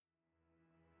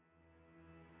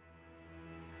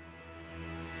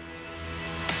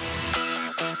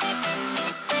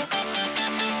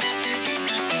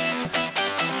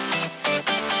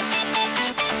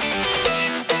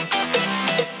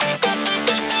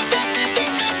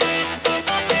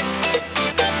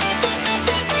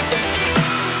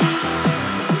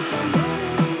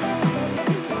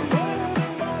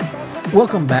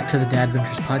Welcome back to the Dad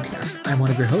Ventures podcast. I'm one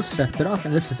of your hosts, Seth Bidoff,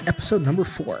 and this is episode number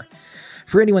 4.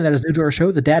 For anyone that is new to our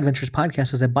show, the Dad Ventures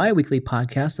podcast is a bi-weekly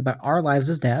podcast about our lives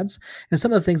as dads and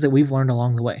some of the things that we've learned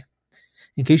along the way.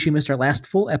 In case you missed our last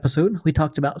full episode, we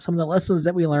talked about some of the lessons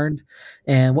that we learned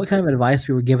and what kind of advice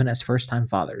we were given as first-time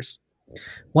fathers.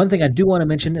 One thing I do want to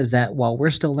mention is that while we're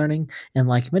still learning, and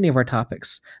like many of our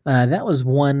topics, that was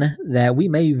one that we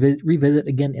may revisit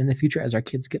again in the future as our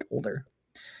kids get older.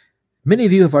 Many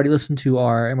of you have already listened to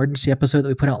our emergency episode that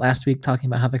we put out last week talking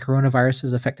about how the coronavirus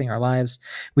is affecting our lives.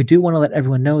 We do want to let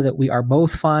everyone know that we are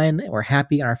both fine, and we're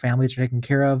happy, and our families are taken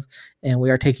care of, and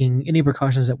we are taking any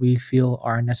precautions that we feel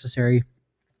are necessary.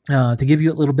 To give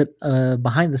you a little bit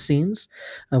behind the scenes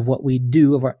of what we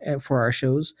do for our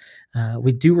shows,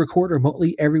 we do record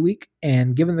remotely every week,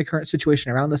 and given the current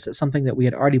situation around us, it's something that we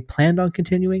had already planned on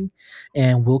continuing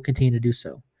and will continue to do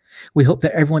so. We hope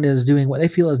that everyone is doing what they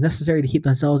feel is necessary to keep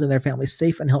themselves and their families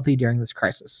safe and healthy during this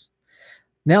crisis.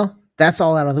 Now, that's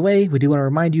all out of the way. We do want to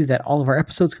remind you that all of our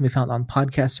episodes can be found on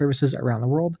podcast services around the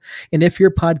world. And if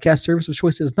your podcast service of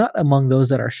choice is not among those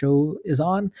that our show is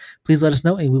on, please let us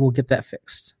know and we will get that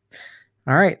fixed.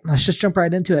 All right, let's just jump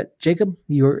right into it. Jacob,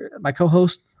 you're my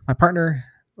co-host, my partner.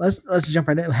 Let's jump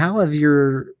right in. How have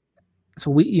your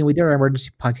we did our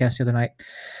emergency podcast the other night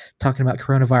talking about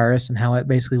coronavirus and how it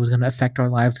basically was going to affect our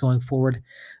lives going forward.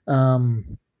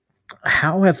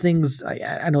 How have things,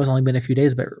 I know it's only been a few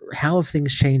days, but how have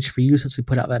things changed for you since we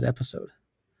put out that episode?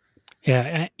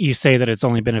 Yeah, you say that it's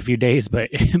only been a few days, but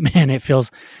man, it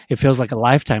feels like a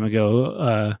lifetime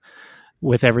ago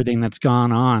with everything that's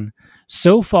gone on.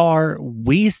 So far,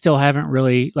 we still haven't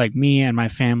really, like me and my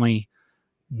family,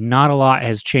 not a lot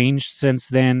has changed since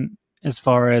then as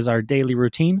far as our daily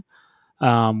routine.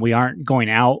 We aren't going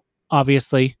out,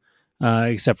 obviously,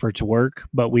 except for to work,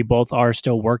 but we both are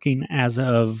still working at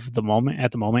the moment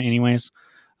anyways.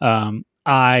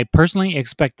 I personally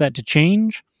expect that to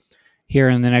change here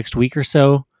in the next week or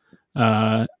so.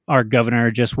 Our governor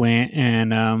just went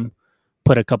and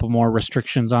put a couple more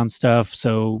restrictions on stuff.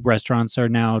 So restaurants are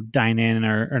now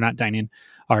not dining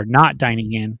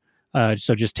in.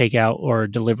 So just takeout or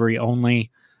delivery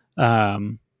only.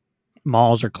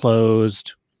 Malls are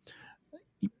closed.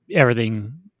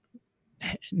 Everything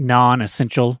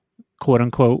non-essential, quote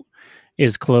unquote,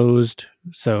 is closed.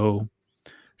 So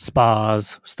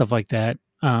spas, stuff like that.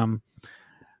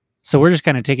 So we're just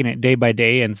kind of taking it day by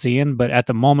day and seeing. But at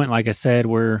the moment, like I said,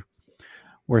 we're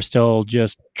still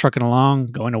just trucking along,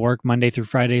 going to work Monday through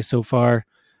Friday so far.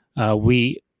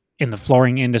 We, in the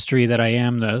flooring industry that I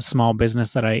am, the small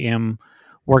business that I am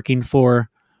working for,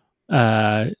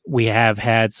 we have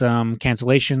had some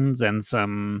cancellations and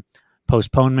some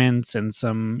postponements and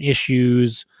some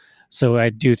issues. So I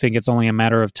do think it's only a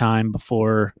matter of time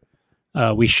before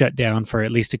we shut down for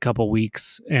at least a couple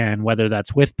weeks. And whether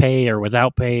that's with pay or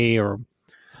without pay or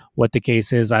what the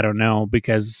case is, I don't know,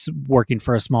 because working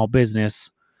for a small business,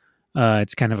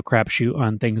 it's kind of a crapshoot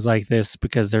on things like this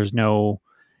because there's no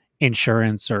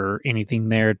insurance or anything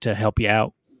there to help you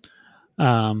out.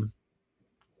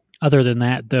 Other than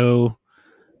that, though,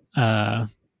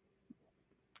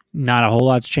 not a whole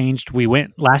lot's changed. We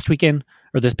went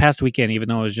this past weekend, even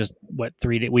though it was just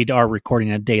 3 days. We are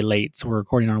recording a day late, so we're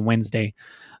recording on Wednesday.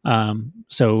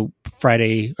 So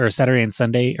Friday or Saturday and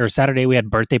Sunday, or Saturday, we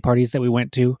had birthday parties that we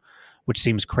went to, which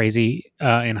seems crazy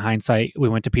in hindsight. We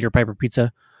went to Peter Piper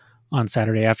Pizza on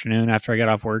Saturday afternoon after I got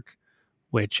off work,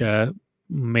 which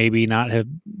maybe not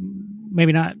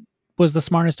was the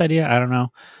smartest idea. I don't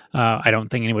know. I don't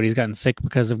think anybody's gotten sick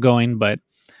because of going, but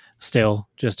still,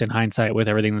 just in hindsight with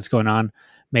everything that's going on,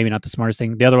 maybe not the smartest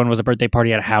thing. The other one was a birthday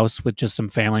party at a house with just some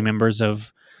family members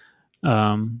of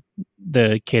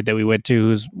the kid that we went to,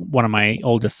 who's one of my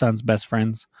oldest son's best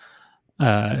friends.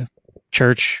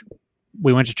 Church.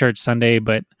 We went to church Sunday,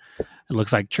 but it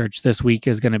looks like church this week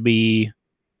is going to be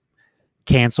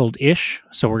canceled-ish.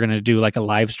 So we're going to do like a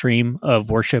live stream of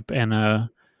worship and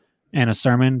a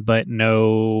sermon, but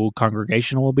no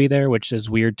congregation will be there, which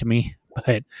is weird to me.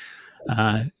 But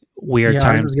weird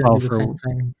times call for.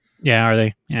 Yeah, are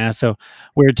they? Yeah, so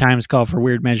weird times call for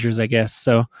weird measures, I guess.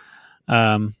 So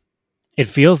it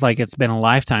feels like it's been a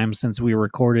lifetime since we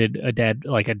recorded a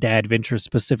Dad Ventures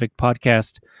specific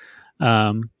podcast.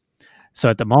 So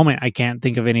at the moment, I can't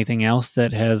think of anything else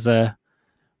that has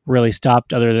really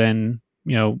stopped other than,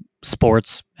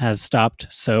 sports has stopped.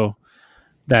 So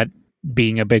that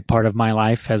being a big part of my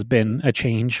life has been a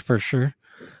change for sure.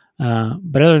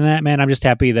 But other than that, man, I'm just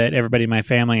happy that everybody in my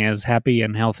family is happy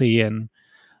and healthy and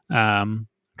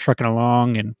trucking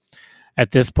along. And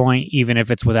at this point, even if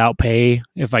it's without pay,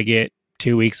 if I get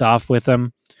 2 weeks off with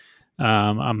them,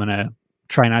 I'm going to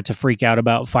try not to freak out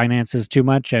about finances too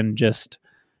much and just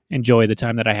enjoy the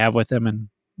time that I have with them and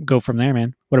go from there,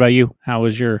 man. What about you? How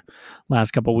was your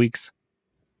last couple weeks?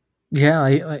 Yeah,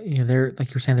 they're like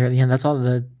you were saying there at the end. That's all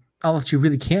that you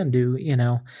really can do.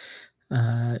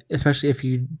 Especially if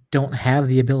you don't have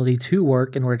the ability to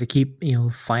work in order to keep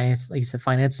finance, like you said,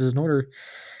 finances in order.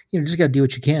 Just got to do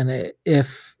what you can.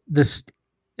 If the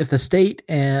state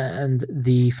and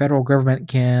the federal government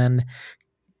can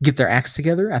get their acts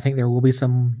together, I think there will be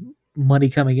some money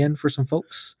coming in for some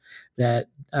folks that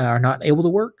are not able to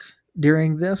work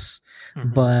during this.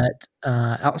 Mhm. But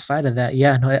outside of that,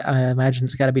 yeah, no, I imagine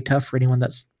it's got to be tough for anyone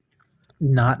that's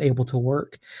not able to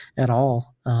work at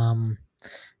all.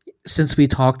 Since we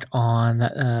talked on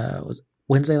was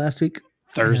Wednesday last week,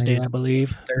 Thursdays, I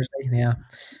believe. Thursday, yeah.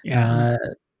 Yeah.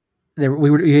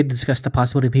 We had discussed the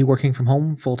possibility of me working from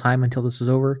home full time until this was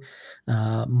over.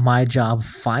 My job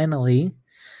finally,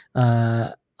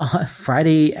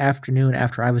 Friday afternoon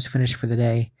after I was finished for the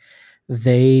day,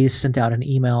 they sent out an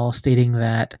email stating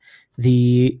that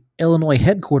the Illinois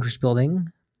headquarters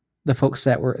building, the folks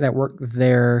that work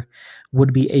there,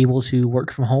 would be able to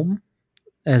work from home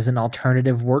as an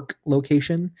alternative work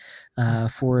location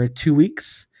for 2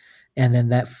 weeks, and then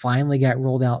that finally got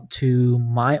rolled out to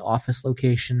my office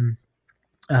location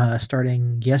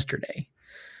starting yesterday.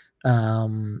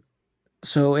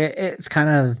 So it's kind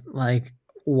of like,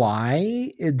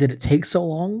 why did it take so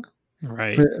long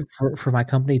Right. for my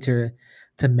company to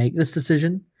make this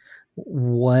decision?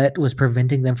 What was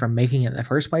preventing them from making it in the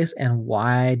first place, and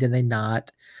why did they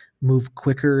not move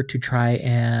quicker to try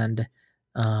and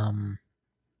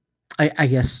I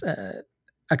guess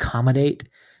accommodate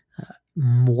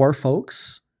more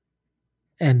folks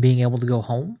and being able to go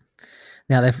home?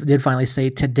 Now, they did finally say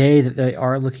today that they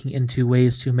are looking into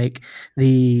ways to make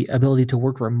the ability to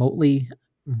work remotely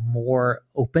more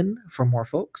open for more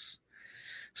folks.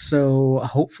 So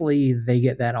hopefully they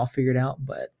get that all figured out.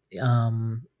 But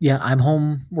yeah, I'm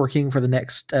home working for the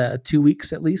next 2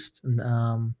 weeks at least. And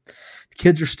the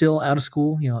kids are still out of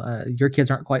school. Your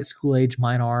kids aren't quite school age.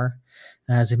 Mine are,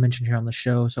 as I mentioned here on the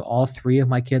show. So all 3 of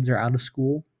my kids are out of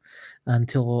school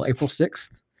until April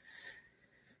 6th.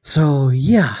 So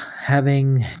yeah,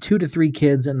 having 2 to 3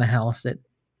 kids in the house that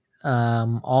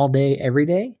all day, every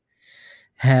day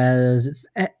has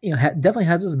definitely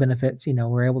has its benefits.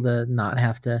 We're able to not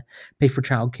have to pay for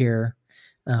childcare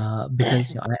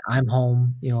because I'm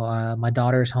home. My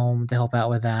daughter's home to help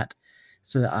out with that,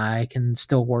 so that I can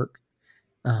still work.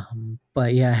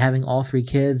 But yeah, having all 3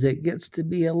 kids, it gets to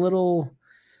be a little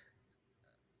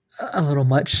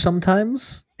much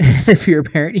sometimes. If you're a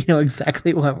parent, you know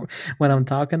exactly what I'm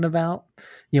talking about.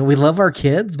 We love our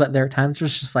kids, but there are times where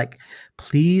it's just like,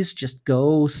 please just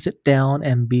go sit down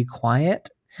and be quiet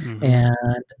and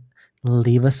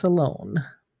leave us alone.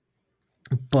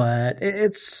 But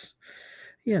it's,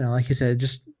 like you said,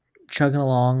 just chugging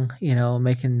along,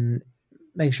 making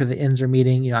sure the ends are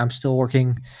meeting. I'm still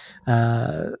working.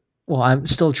 I'm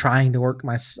still trying to work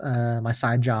my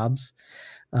side jobs.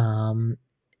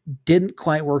 Didn't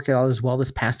quite work out as well this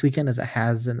past weekend as it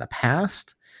has in the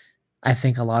past. I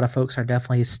think a lot of folks are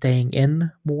definitely staying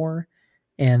in more,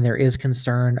 and there is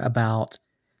concern about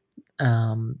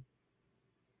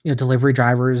delivery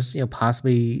drivers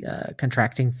possibly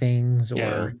contracting things,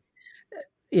 or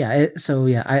I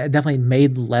definitely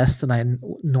made less than I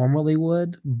normally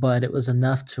would, but it was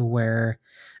enough to where,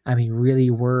 really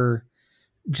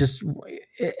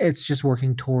it's just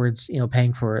working towards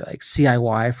paying for like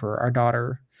CIY for our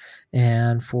daughter,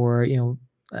 and for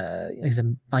like I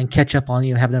said, buying ketchup on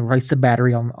having to replace the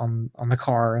battery on the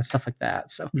car and stuff like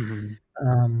that. So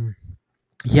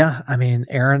yeah,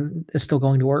 Aaron is still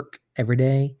going to work every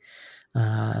day,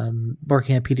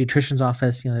 working at a pediatrician's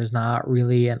office. There's not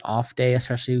really an off day,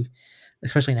 especially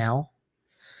now.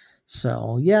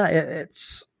 So yeah,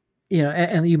 it's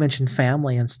and you mentioned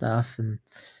family and stuff, and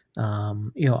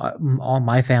all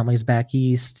my family's back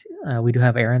east. We do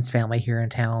have Aaron's family here in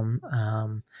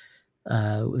town.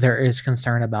 There is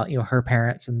concern about her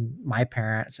parents and my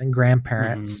parents and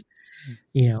grandparents,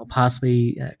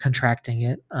 possibly contracting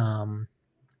it.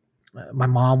 My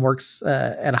mom works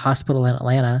at a hospital in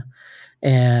Atlanta,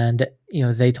 and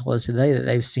they told us today that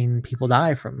they've seen people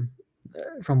die from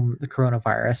the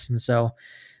coronavirus, and so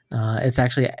it's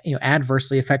actually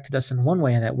adversely affected us in one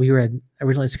way, in that we were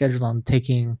originally scheduled on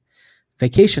taking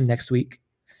vacation next week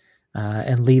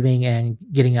and leaving and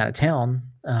getting out of town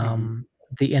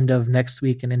the end of next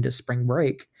week and into spring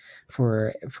break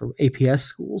for APS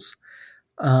schools.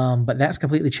 But that's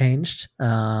completely changed.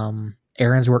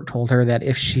 Aaron's work told her that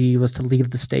if she was to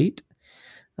leave the state,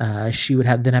 she would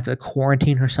have to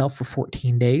quarantine herself for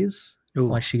 14 days Ooh.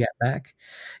 once she got back.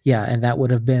 Yeah, and that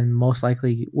would have been most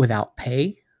likely without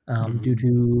pay, due Mhm.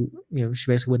 to,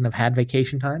 she basically wouldn't have had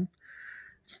vacation time.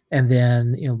 And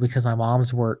then, because my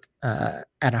mom's work at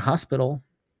a hospital,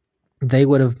 they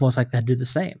would have most likely had to do the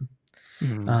same.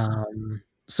 Mhm.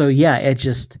 So yeah, it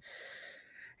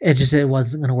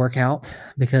wasn't going to work out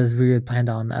because we had planned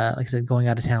on, like I said, going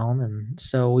out of town, and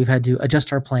so we've had to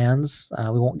adjust our plans.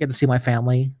 We won't get to see my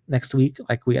family next week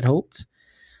like we had hoped.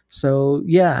 So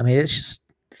yeah, I mean, it's just,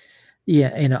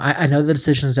 yeah, I know the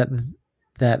decisions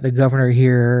that the governor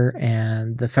here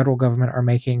and the federal government are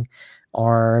making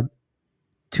are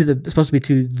supposed to be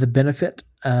to the benefit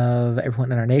of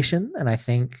everyone in our nation, and I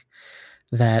think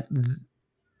that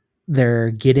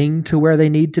they're getting to where they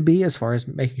need to be as far as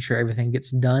making sure everything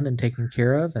gets done and taken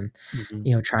care of, and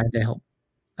Mhm. trying to help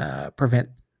prevent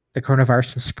the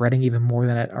coronavirus from spreading even more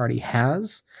than it already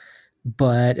has.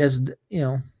 But as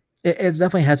it's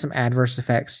definitely had some adverse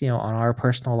effects, on our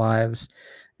personal lives,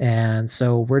 and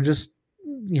so we're just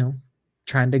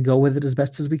trying to go with it as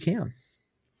best as we can.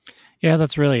 Yeah,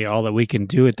 that's really all that we can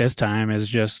do at this time is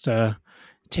just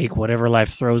take whatever life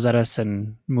throws at us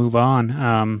and move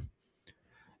on.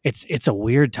 It's a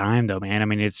weird time though, man. I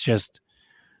mean, it's just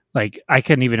like I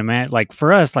couldn't even imagine. Like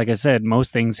for us, like I said,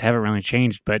 most things haven't really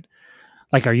changed. But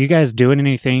like, are you guys doing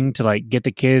anything to like get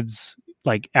the kids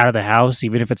like out of the house,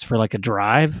 even if it's for like a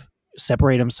drive?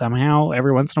 Separate them somehow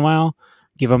every once in a while,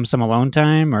 give them some alone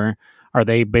time, or are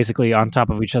they basically on top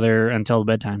of each other until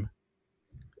bedtime?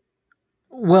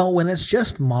 Well, when it's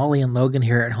just Molly and Logan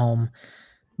here at home,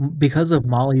 because of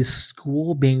Molly's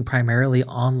school being primarily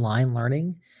online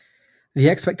learning, the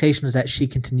expectation is that she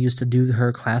continues to do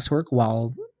her classwork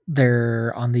while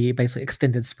they're on the basically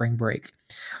extended spring break.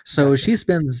 So Gotcha. she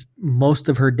spends most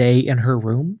of her day in her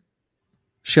room,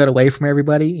 shut away from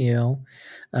everybody.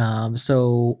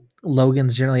 So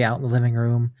Logan's generally out in the living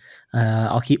room.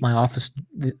 I'll keep my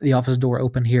the office door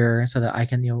open here so that I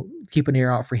can, keep an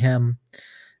ear out for him.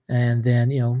 And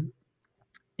then,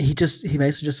 he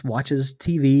basically just watches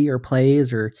TV or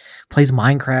plays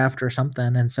Minecraft or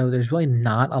something. And so there's really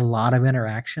not a lot of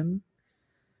interaction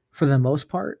for the most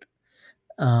part.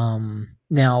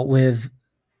 Now with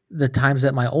the times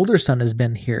that my older son has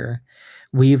been here,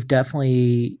 we've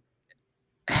definitely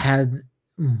had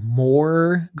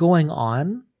more going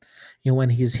on,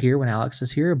 when he's here, when Alex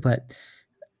is here, but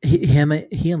he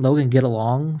and Logan get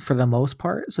along for the most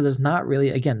part. So there's not really,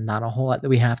 again, not a whole lot that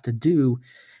we have to do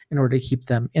in order to keep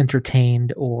them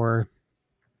entertained or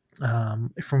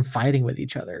from fighting with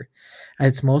each other.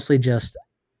 It's mostly just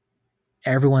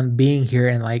everyone being here,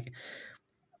 and like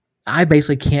I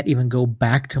basically can't even go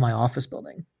back to my office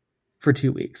building for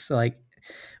 2 weeks. So like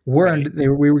Right.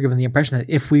 we were given the impression that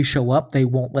if we show up, they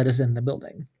won't let us in the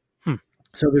building. Hmm.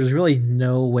 So there's really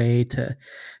no way to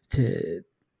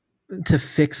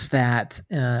fix that,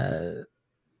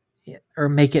 or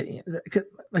make it. Like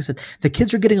I said, the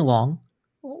kids are getting along.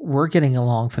 We're getting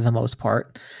along for the most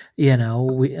part.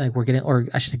 We're getting, or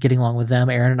I should say, getting along with them.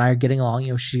 Erin and I are getting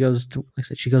along. She goes to, like I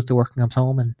said, she goes to work and comes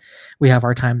home, and we have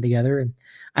our time together. And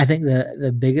I think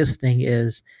the biggest thing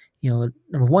is, number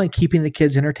one, keeping the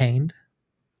kids entertained.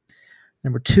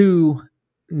 Number two,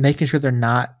 making sure they're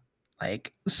not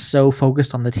like so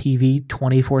focused on the TV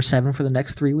 24/7 for the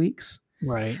next 3 weeks.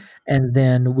 Right. And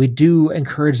then we do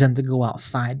encourage them to go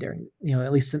outside during,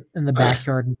 at least in the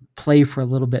backyard, and play for a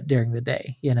little bit during the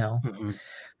day. Mhm.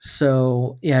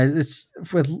 So yeah, it's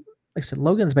for, like I said,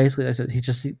 Logan's basically, like I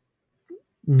said,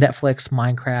 Netflix,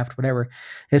 Minecraft, whatever.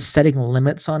 It's setting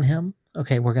limits on him.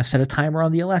 Okay, we're gonna set a timer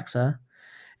on the Alexa,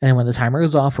 and then when the timer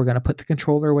goes off, we're gonna put the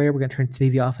controller away, we're gonna turn the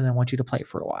TV off, and then I want you to play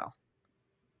for a while.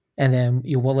 And then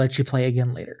we'll let you play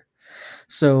again later.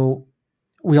 So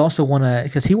we also want to,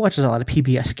 because he watches a lot of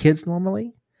PBS Kids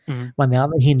normally. Mhm. Well, now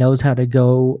that he knows how to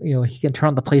go, he can turn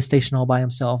on the PlayStation all by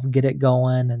himself, get it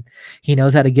going, and he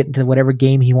knows how to get into whatever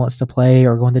game he wants to play,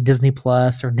 or go into Disney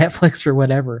Plus or Netflix or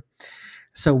whatever.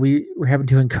 So we're having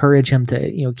to encourage him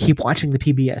to, keep watching the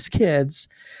PBS Kids,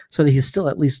 so that he's still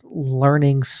at least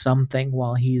learning something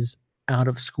while he's out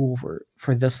of school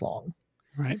for this long.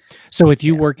 Right. So with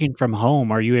you Yeah. working from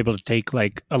home, are you able to take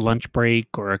like a lunch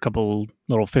break or a couple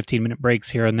little 15-minute breaks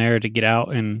here and there to get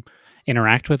out and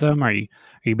interact with them? Are you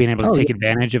being able to Oh, take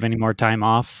advantage of any more time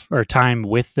off or time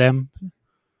with them?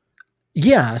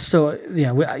 yeah. So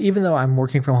yeah, even though I'm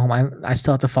working from home, I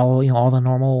still have to follow, all the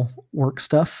normal work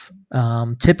stuff.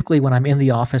 Typically, when I'm in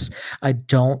the office, I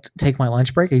don't take my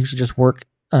lunch break. I usually just work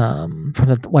from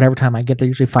whatever time I get there,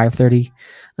 usually 5:30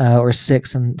 or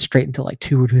 6, and straight until like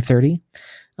 2 or 2:30.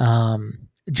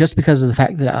 Just because of the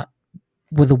fact that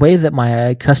with the way that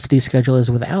my custody schedule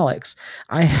is with Alex,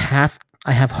 I have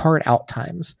hard out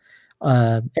times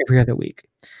every other week.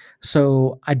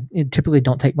 So I typically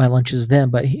don't take my lunches then,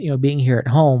 but being here at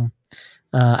home,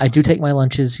 I do take my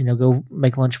lunches. Go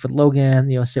make lunch for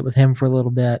Logan. Sit with him for a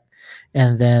little bit,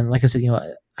 and then, like I said,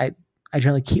 I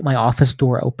generally keep my office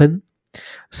door open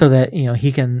so that he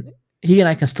and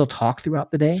I can still talk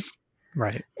throughout the day.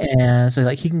 Right. And so,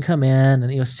 like, he can come in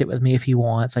and sit with me if he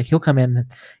wants. Like, he'll come in,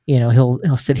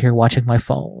 he'll sit here watching my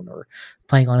phone or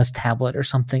playing on his tablet or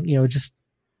something. Just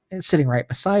sitting right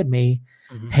beside me,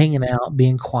 hanging out,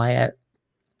 being quiet.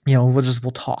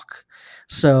 We'll talk.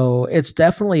 So it's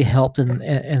definitely helped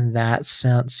in that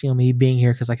sense. Me being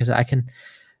here, because, like I said,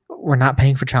 we're not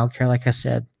paying for childcare. Like I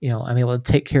said, I'm able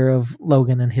to take care of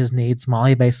Logan and his needs.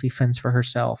 Molly basically fends for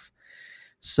herself.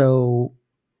 So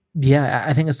yeah,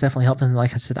 I think it's definitely helped. And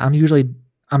like I said, I'm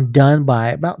done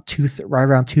by about right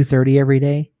around 2:30 every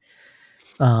day.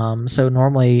 So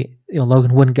normally,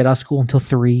 Logan wouldn't get out of school until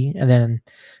 3, and then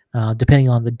depending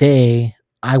on the day,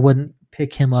 I wouldn't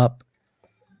pick him up,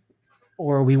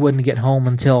 or we wouldn't get home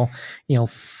until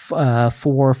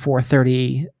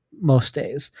 4:30 most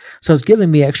days. So it's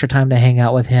giving me extra time to hang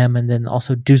out with him, and then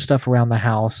also do stuff around the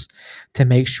house to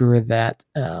make sure that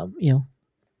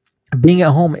being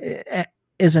at home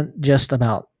isn't just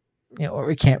about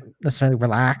we can't necessarily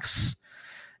relax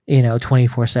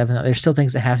 24/7. There's still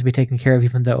things that have to be taken care of,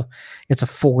 even though it's a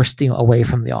forced away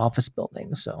from the office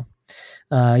building. So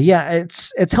yeah,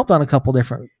 it's helped on a couple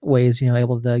different ways.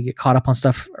 Able to get caught up on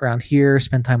stuff around here,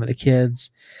 spend time with the kids,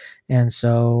 and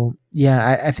so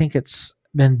yeah, I think it's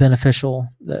been beneficial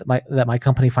that my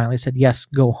company finally said yes,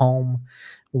 go home,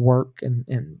 work,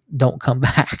 and don't come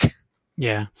back.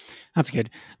 Yeah, that's good.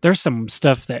 There's some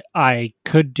stuff that I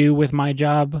could do with my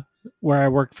job where I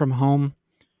work from home.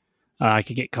 I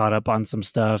could get caught up on some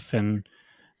stuff and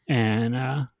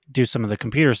do some of the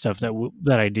computer stuff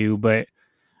that I do, but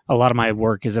a lot of my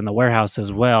work is in the warehouse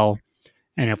as well.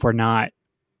 And if we're not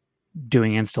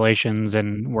doing installations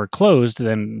and we're closed,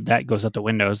 then that goes out the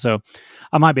window. So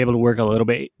I might be able to work a little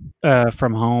bit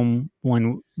from home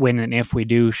when and if we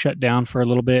do shut down for a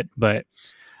little bit, but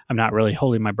I'm not really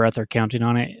holding my breath or counting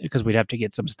on it because we'd have to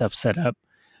get some stuff set up.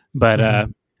 But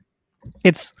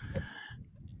it's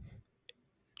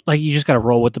like you just got to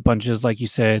roll with the punches, like you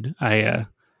said. I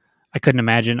couldn't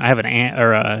imagine. I have an aunt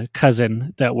or a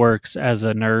cousin that works as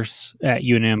a nurse at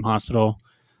UNM Hospital,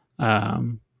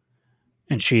 and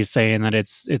she's saying that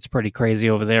it's pretty crazy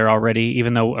over there already.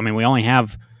 Even though, I mean, we only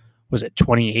have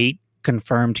 28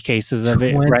 confirmed cases of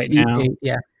it right now?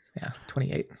 Yeah,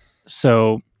 28.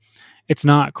 So it's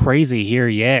not crazy here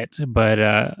yet, but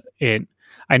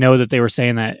I know that they were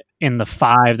saying that in the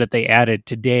 5 that they added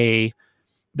today,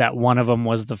 that one of them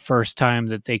was the first time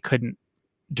that they couldn't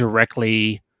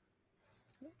directly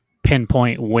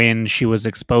pinpoint when she was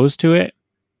exposed to it.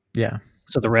 Yeah.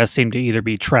 So the rest seemed to either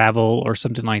be travel or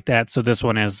something like that. So this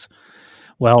one is,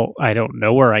 well, I don't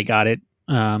know where I got it.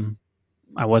 I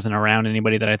wasn't around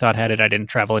anybody that I thought had it. I didn't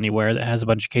travel anywhere that has a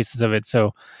bunch of cases of it.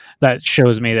 So that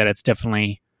shows me that it's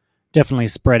definitely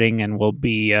spreading and will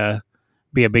be a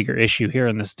bigger issue here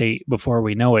in the state before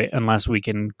we know it, unless we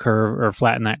can curve or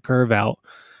flatten that curve out.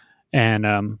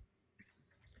 And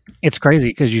it's crazy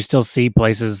because you still see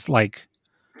places like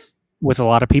with a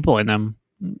lot of people in them,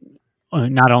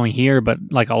 not only here, but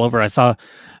like all over. I saw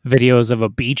videos of a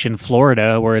beach in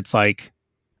Florida where it's like,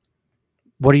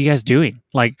 what are you guys doing?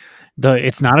 Like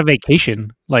it's not a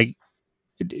vacation. Like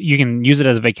you can use it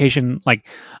as a vacation. Like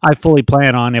I fully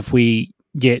plan on, if we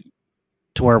get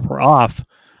to where we're off,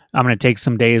 I'm going to take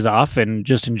some days off and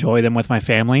just enjoy them with my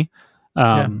family.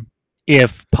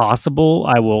 If possible,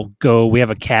 I will go. We have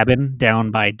a cabin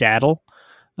down by Daddle,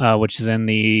 which is in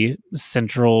the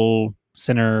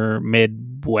center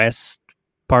Midwest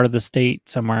part of the state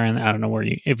somewhere. And I don't know where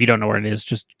if you don't know where it is,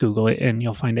 just Google it and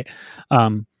you'll find it.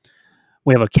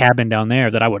 We have a cabin down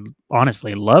there that I would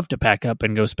honestly love to pack up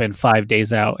and go spend 5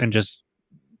 days out and just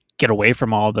get away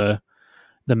from all the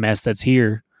mess that's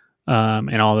here,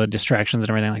 and all the distractions and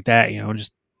everything like that.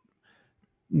 Just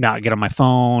not get on my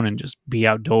phone and just be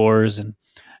outdoors and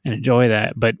enjoy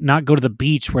that, but not go to the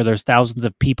beach where there's thousands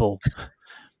of people.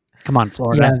 Come on,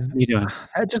 Florida. Yeah, what are you doing?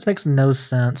 It just makes no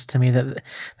sense to me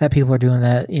that people are doing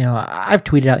that. I've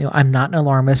tweeted out, I'm not an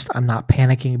alarmist. I'm not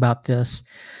panicking about this,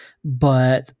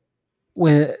 but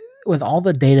with all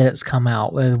the data that's come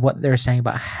out, with what they're saying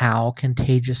about how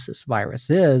contagious this virus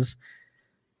is,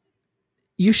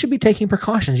 you should be taking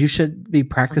precautions. You should be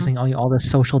practicing all this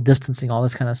social distancing, all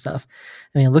this kind of stuff.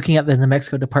 I mean, looking at the New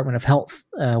Mexico Department of Health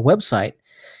website,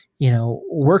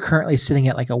 we're currently sitting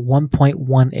at like a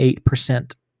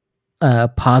 1.18%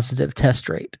 positive test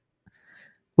rate,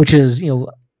 which is,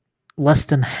 less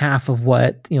than half of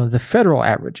what the federal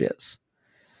average is.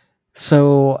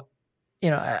 So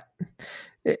so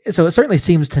it certainly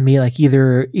seems to me like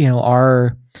either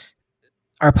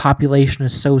our population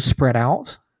is so spread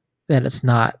out that it's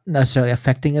not necessarily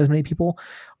affecting as many people,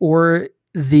 or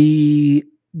the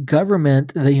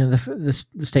government, the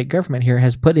state government here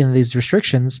has put in these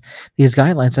restrictions, these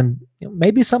guidelines, and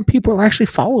maybe some people are actually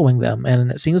following them, and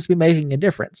it seems to be making a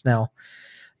difference. Now,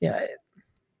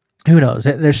 who knows?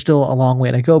 There's still a long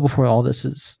way to go before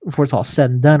it's all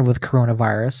said and done with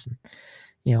coronavirus.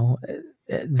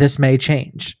 This may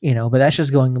change, but that's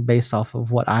just going based off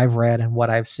of what I've read and what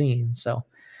I've seen. So,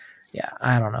 yeah,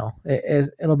 I don't know.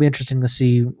 It'll be interesting to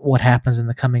see what happens in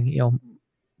the coming,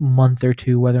 month or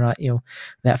two, whether or not,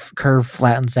 that curve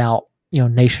flattens out,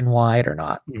 nationwide or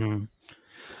not. Mm-hmm.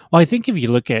 Well, I think if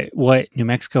you look at what New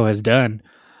Mexico has done,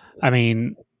 I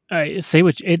mean,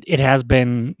 it has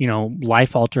been,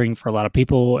 life altering for a lot of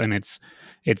people, and it's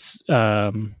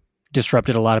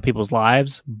disrupted a lot of people's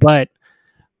lives. But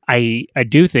I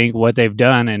do think what they've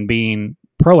done and being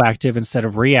proactive instead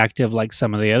of reactive, like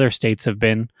some of the other states have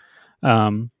been,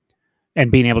 and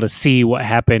being able to see what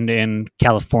happened in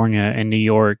California and New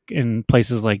York and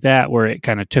places like that, where it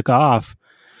kind of took off,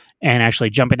 and actually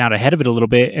jumping out ahead of it a little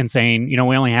bit and saying, we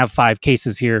only have 5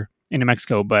 cases here in New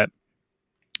Mexico, but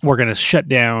we're going to shut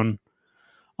down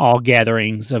all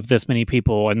gatherings of this many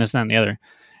people and this, that, and the other.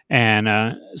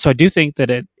 And so I do think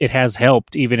that it has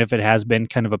helped, even if it has been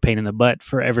kind of a pain in the butt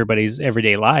for everybody's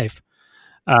everyday life.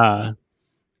 I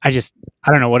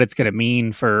don't know what it's going to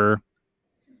mean for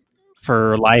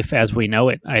life as we know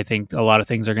it. I think a lot of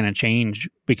things are going to change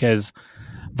because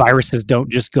viruses don't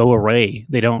just go away.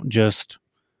 They don't just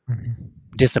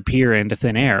disappear into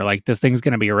thin air. Like, this thing's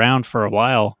going to be around for a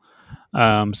while.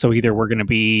 So either we're going to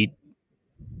be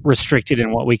restricted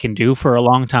in what we can do for a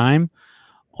long time,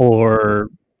 or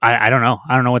I don't know.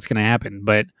 I don't know what's going to happen,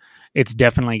 but it's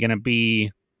definitely going to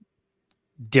be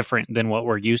different than what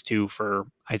we're used to for,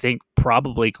 I think,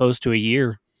 probably close to a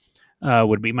year.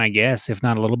 Would be my guess, if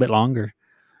not a little bit longer.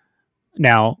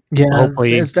 Now,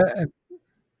 hopefully,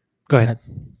 go ahead.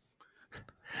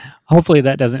 Hopefully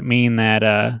that doesn't mean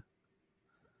that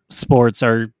sports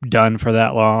are done for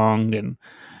that long and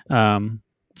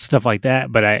stuff like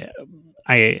that. But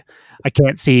I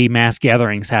can't see mass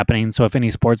gatherings happening. So if any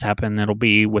sports happen, it'll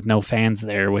be with no fans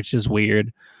there, which is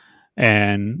weird.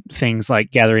 And things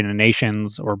like gathering of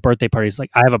nations or birthday parties.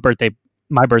 Like, I have a birthday.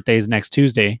 My birthday is next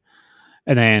Tuesday.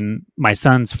 And then my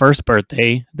son's first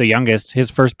birthday, the youngest,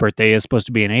 his first birthday is supposed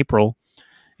to be in April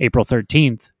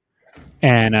 13th.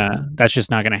 And that's just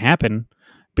not going to happen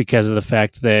because of the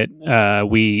fact that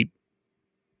we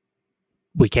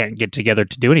can't get together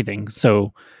to do anything.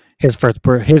 So his first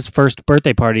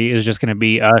birthday party is just going to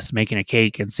be us making a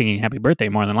cake and singing happy birthday,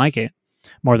 more than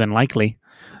likely.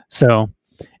 So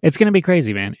it's going to be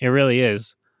crazy, man. It really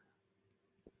is.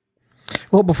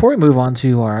 Well, before we move on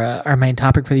to our main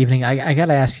topic for the evening, I got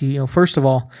to ask you, first of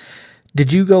all,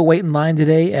 did you go wait in line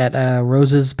today at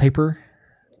Rose's Paper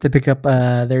to pick up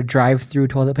their drive-through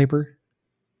toilet paper?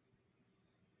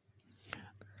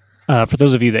 For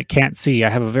those of you that can't see, I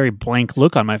have a very blank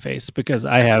look on my face because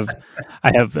I have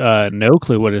no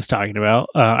clue what it's talking about.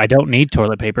 I don't need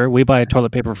toilet paper. We buy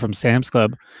toilet paper from Sam's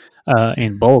Club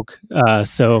in bulk,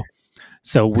 so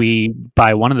we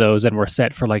buy one of those and we're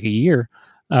set for like a year.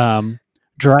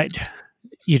 Dried.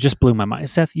 You just blew my mind,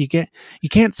 Seth. You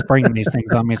can't spring these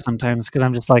things on me sometimes because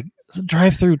I'm just like,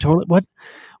 drive-through toilet. What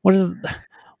is?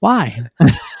 Why?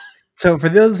 So for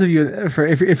those of you,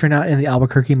 if you're not in the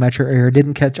Albuquerque metro area,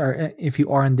 if you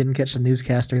are and didn't catch the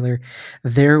newscast earlier,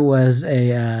 there was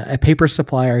a paper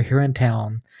supplier here in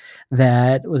town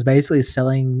that was basically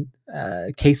selling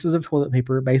cases of toilet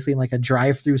paper, basically in like a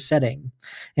drive-through setting,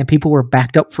 and people were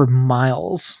backed up for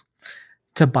miles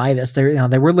to buy this. They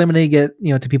were limiting it,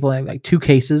 to people like 2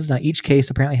 cases. Now each case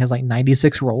apparently has like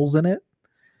 96 rolls in it.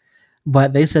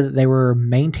 But they said that they were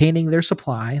maintaining their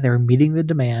supply, they were meeting the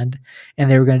demand,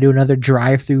 and they were going to do another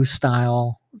drive-through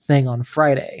style thing on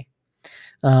Friday.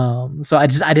 So I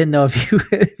didn't know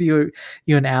if you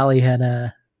and Allie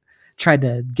had tried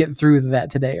to get through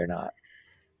that today or not.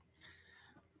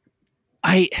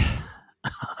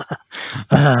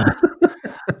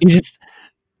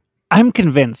 I'm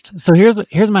convinced. So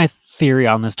here's my theory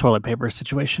on this toilet paper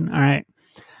situation. All right,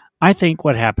 I think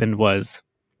what happened was,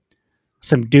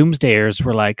 some doomsdayers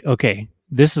were like, okay,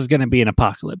 this is going to be an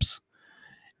apocalypse.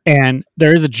 And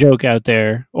there is a joke out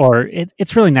there, or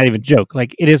it's really not even a joke.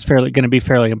 Like, it is going to be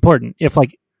fairly important. If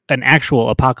like an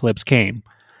actual apocalypse came,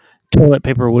 toilet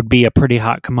paper would be a pretty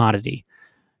hot commodity.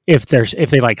 If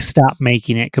they like stop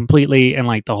making it completely and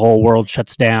like the whole world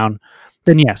shuts down,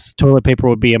 then yes, toilet paper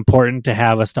would be important to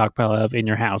have a stockpile of in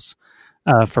your house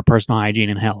for personal hygiene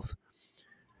and health.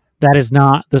 That is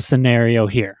not the scenario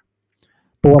here.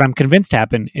 But what I'm convinced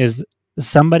happened is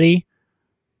somebody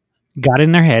got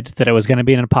in their head that it was going to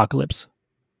be an apocalypse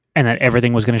and that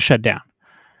everything was going to shut down.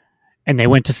 And they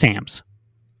went to Sam's.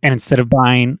 And instead of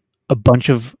buying a bunch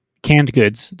of canned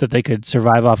goods that they could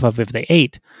survive off of if they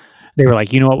ate, they were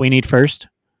like, you know what we need first?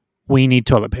 We need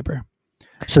toilet paper.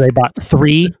 So they bought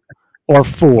 3 or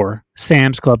 4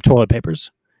 Sam's Club toilet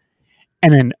papers.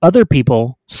 And then other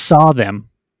people saw them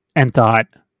and thought,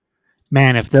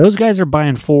 man, if those guys are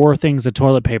buying 4 things of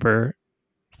toilet paper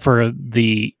for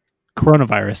the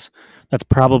coronavirus, that's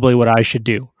probably what I should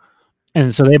do.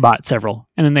 And so they bought several,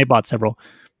 and then they bought several.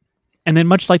 And then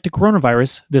much like the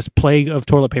coronavirus, this plague of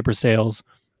toilet paper sales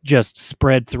just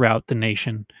spread throughout the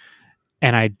nation.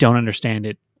 And I don't understand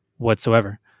it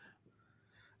whatsoever.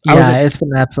 Yeah, it's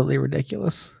been absolutely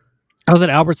ridiculous. I was at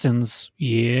Albertsons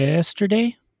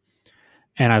yesterday,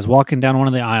 and I was walking down one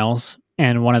of the aisles,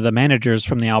 and one of the managers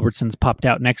from the Albertsons popped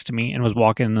out next to me and was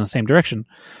walking in the same direction.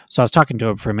 So I was talking to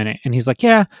him for a minute, and he's like,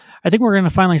 yeah, I think we're going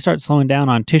to finally start slowing down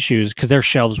on tissues because their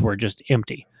shelves were just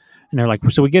empty. And they're like,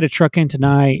 so we get a truck in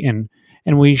tonight, and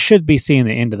we should be seeing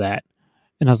the end of that.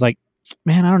 And I was like,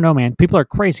 man, I don't know, man. People are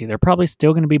crazy. They're probably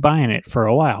still going to be buying it for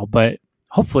a while, but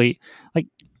hopefully, like,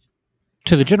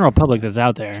 to the general public that's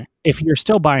out there, if you're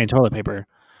still buying toilet paper,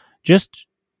 just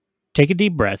take a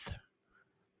deep breath,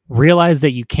 realize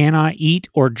that you cannot eat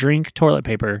or drink toilet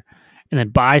paper, and then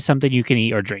buy something you can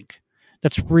eat or drink.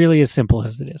 That's really as simple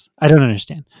as it is. I don't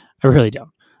understand. I really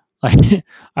don't. Like,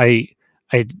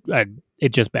 it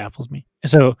just baffles me.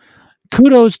 So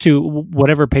kudos to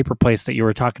whatever paper place that you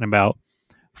were talking about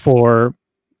for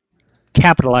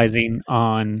capitalizing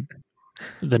on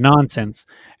the nonsense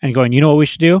and going, you know what we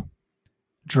should do?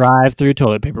 Drive through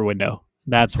toilet paper window.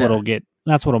 That's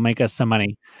what'll make us some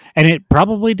money. And it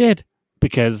probably did,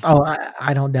 because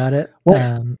I don't doubt it.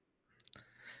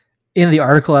 In the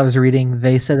article I was reading,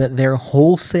 they said that their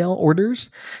wholesale orders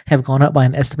have gone up by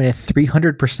an estimated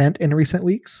 300% in recent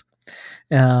weeks.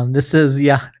 This is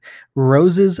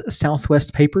Rose's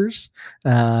Southwest Papers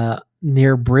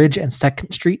near Bridge and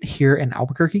 2nd Street here in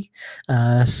Albuquerque.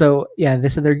 So they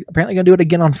said they're apparently going to do it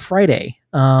again on Friday.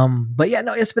 But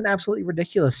it's been absolutely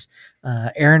ridiculous.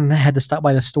 Aaron had to stop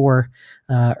by the store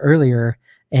earlier,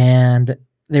 and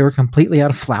they were completely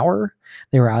out of flour.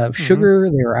 They were out of sugar.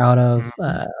 They were out of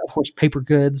course, paper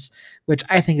goods, which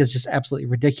I think is just absolutely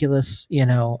ridiculous.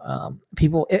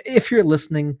 People, if you're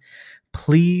listening,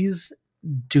 please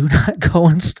do not go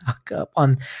and stock up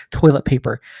on toilet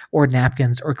paper or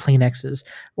napkins or Kleenexes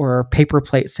or paper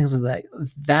plates, things like that.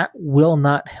 That will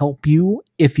not help you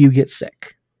if you get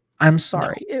sick. I'm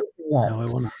sorry. No. It won't. No,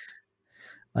 it will not.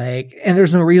 And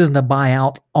there's no reason to buy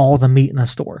out all the meat in a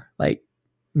store.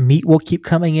 Meat will keep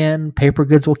coming in, paper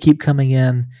goods will keep coming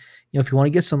in. If you want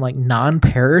to get some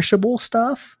non-perishable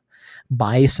stuff,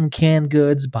 buy some canned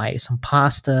goods, buy some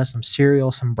pasta, some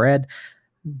cereal, some bread.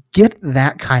 Get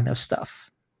that kind of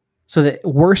stuff, so that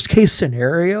worst case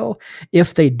scenario,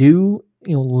 if they do,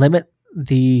 limit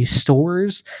the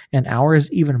stores and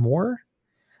hours even more,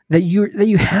 that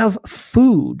you have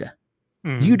food.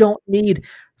 You don't need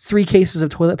 3 cases of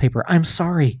toilet paper. I'm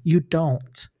sorry, you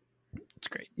don't. It's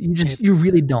great. You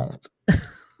really don't.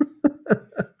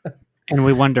 And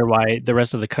we wonder why the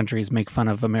rest of the countries make fun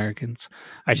of Americans.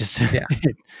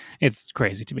 It's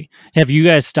crazy to me. Have you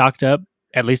guys stocked up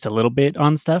at least a little bit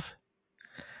on stuff?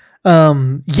 Like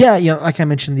I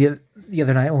mentioned the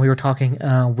other night when we were talking,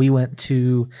 we went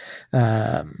to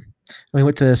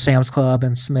Sam's Club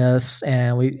and Smith's,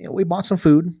 and we bought some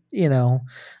food,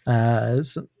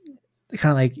 some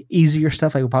kind of easier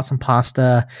stuff. We bought some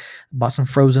pasta, bought some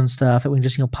frozen stuff that we can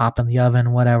just, pop in the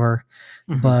oven, whatever.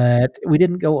 Mm-hmm. But we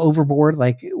didn't go overboard.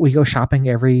 We go shopping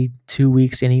every 2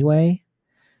 weeks anyway.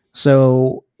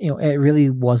 So, it really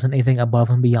wasn't anything above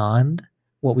and beyond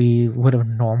what we would have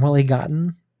normally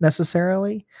gotten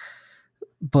necessarily,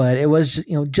 but it was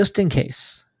just in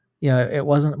case. It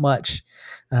wasn't much.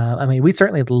 We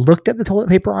certainly looked at the toilet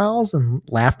paper aisles and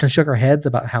laughed and shook our heads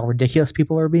about how ridiculous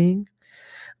people are being,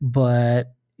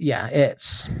 but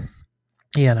it's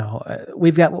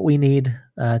we've got what we need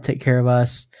to take care of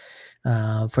us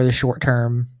for the short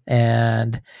term.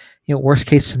 And worst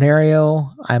case scenario,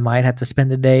 I might have to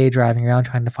spend a day driving around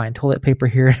trying to find toilet paper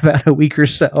here in about a week or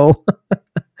so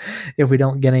if we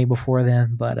don't get any before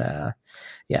then. But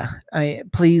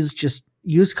please just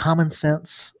use common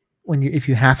sense if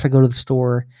you have to go to the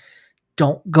store.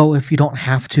 Don't go if you don't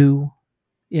have to.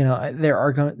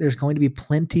 There's going to be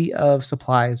plenty of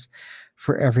supplies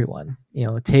for everyone.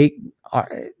 Take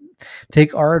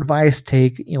take our advice,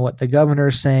 take what the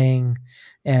governor's saying,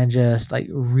 and just like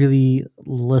really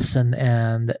listen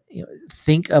and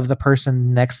think of the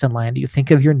person next in line. Do you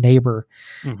think of your neighbor?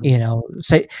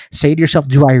 Say to yourself,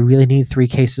 do I really need 3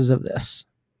 cases of this?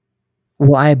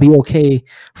 Will I be okay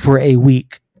for a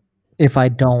week if I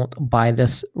don't buy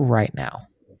this right now?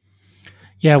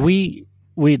 Yeah, we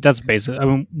that's basic. I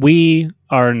mean, we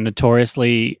are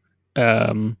notoriously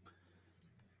buy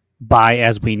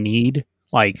as we need,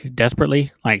 like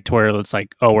desperately, like to where it's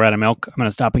like, oh, we're out of milk, I'm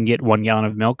gonna stop and get 1 gallon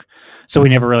of milk. So we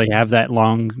never really have that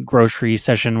long grocery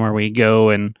session where we go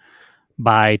and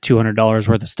buy $200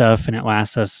 worth of stuff and it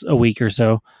lasts us a week or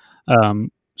so.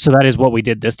 So that is what we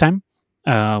did this time.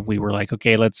 We were like,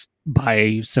 okay, let's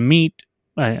buy some meat,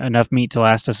 enough meat to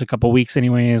last us a couple weeks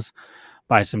anyways,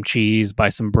 buy some cheese, buy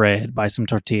some bread, buy some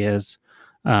tortillas,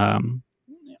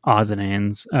 odds and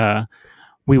ends.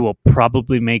 We will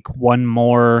probably make one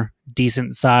more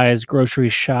decent size grocery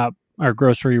shop or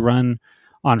grocery run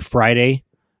on Friday,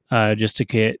 just to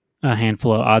get a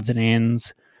handful of odds and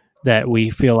ends that we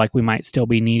feel like we might still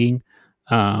be needing.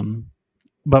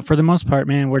 But for the most part,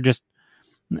 man,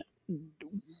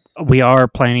 we are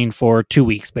planning for 2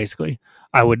 weeks basically.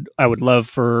 I would love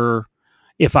for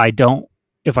if I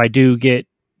do get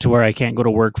to where I can't go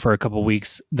to work for a couple of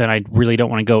weeks, then I really don't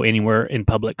want to go anywhere in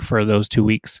public for those 2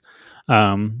 weeks.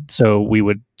 So we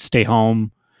would stay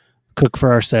home, cook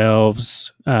for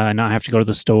ourselves, not have to go to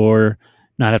the store,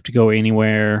 not have to go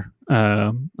anywhere,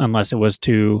 unless it was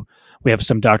we have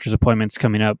some doctor's appointments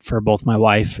coming up for both my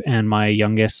wife and my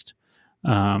youngest.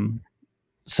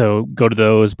 So go to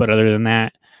those. But other than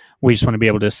that, we just want to be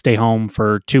able to stay home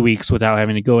for 2 weeks without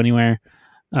having to go anywhere.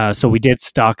 So we did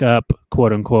stock up,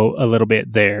 quote unquote, a little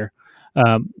bit there.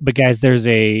 But guys, there's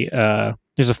a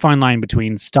fine line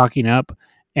between stocking up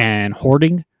and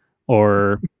hoarding,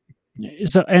 and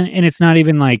it's not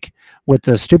even like with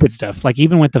the stupid stuff, like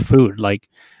even with the food. Like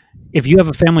if you have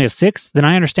a family of 6, then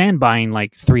I understand buying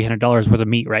like $300 worth of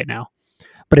meat right now.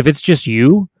 But if it's just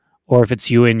you, or if it's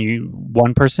you and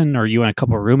one person, or you and a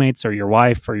couple of roommates, or your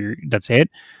wife, that's it,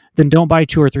 then don't buy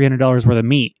 $200 or $300 worth of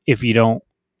meat if you don't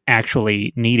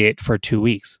actually need it for 2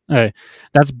 weeks.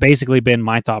 That's basically been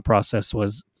my thought process,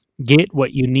 was get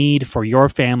what you need for your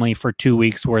family for 2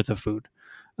 weeks worth of food.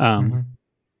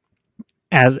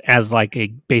 As like a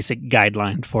basic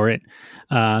guideline for it.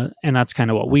 And that's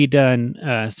kind of what we done.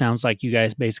 Sounds like you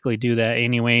guys basically do that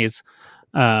anyways.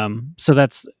 So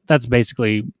that's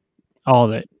basically all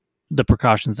the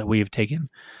precautions that we have taken.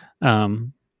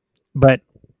 But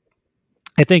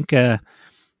I think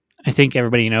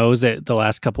everybody knows that the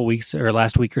last couple weeks or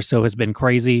last week or so has been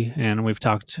crazy, and we've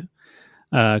talked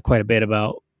quite a bit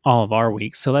about all of our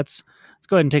weeks. So let's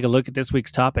go ahead and take a look at this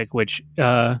week's topic, which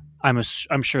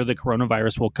I'm sure the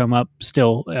coronavirus will come up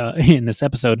still in this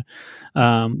episode,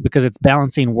 because it's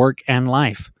balancing work and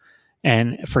life.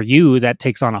 And for you, that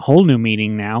takes on a whole new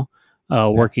meaning now,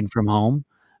 working from home.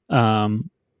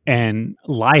 And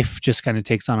life just kind of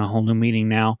takes on a whole new meaning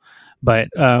now. But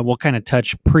we'll kind of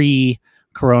touch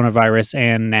pre-coronavirus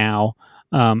and now,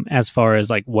 as far as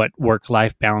like what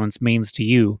work-life balance means to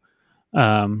you.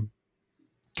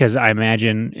 Because I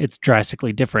imagine it's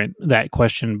drastically different, that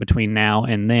question between now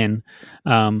and then.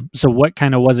 So what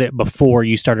kind of was it before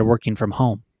you started working from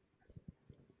home?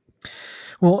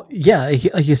 Well, yeah,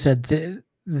 like you said,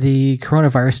 the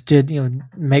coronavirus did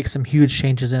make some huge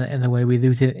changes in the way we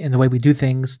do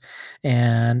things,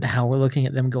 and how we're looking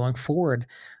at them going forward.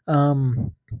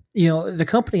 The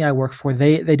company I work for,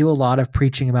 they do a lot of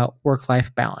preaching about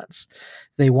work-life balance.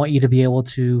 They want you to be able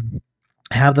to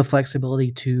have the flexibility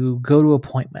to go to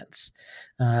appointments,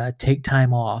 take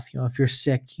time off. If you're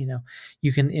sick,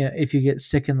 you can, if you get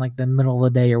sick in like the middle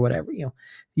of the day or whatever,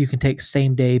 you can take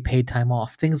same day paid time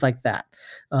off, things like that.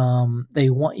 They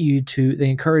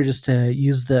encourage us to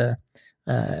use so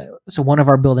one of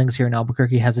our buildings here in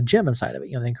Albuquerque has a gym inside of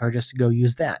it. They encourage us to go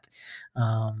use that.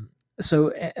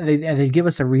 So they give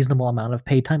us a reasonable amount of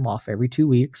paid time off every 2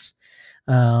 weeks,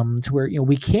 to where,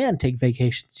 we can take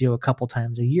vacations, a couple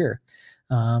times a year.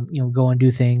 Go and do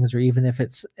things, or even if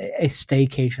it's a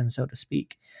staycation, so to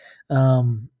speak.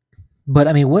 But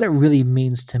I mean, what it really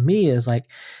means to me is like,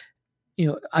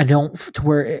 I don't, to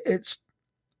where it's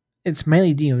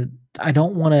mainly, I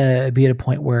don't want to be at a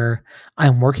point where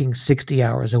I'm working 60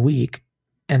 hours a week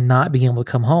and not being able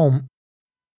to come home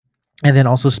and then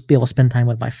also be able to spend time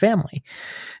with my family.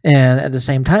 And at the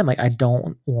same time, like, I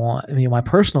don't want, my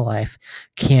personal life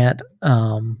can't,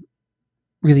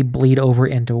 really bleed over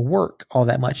into work all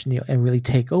that much, and really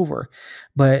take over.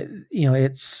 But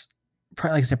it's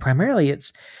like I said, primarily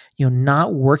it's,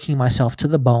 not working myself to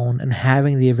the bone and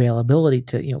having the availability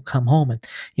to, come home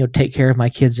and, take care of my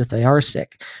kids if they are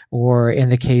sick, or in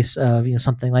the case of,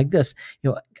 something like this,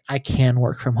 I can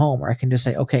work from home, or I can just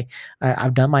say, okay,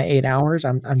 I've done my 8 hours.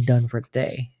 I'm done for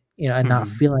today, and not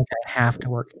Mhm. feeling like I have to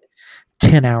work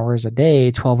 10 hours a day,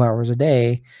 12 hours a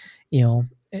day.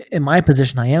 In my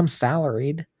position, I am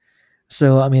salaried.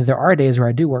 So, I mean, there are days where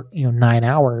I do work, 9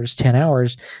 hours, 10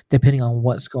 hours, depending on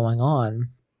what's going on.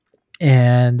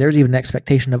 And there's even an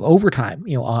expectation of overtime,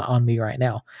 on me right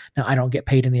now. Now, I don't get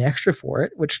paid any extra for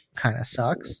it, which kind of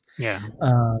sucks. Yeah.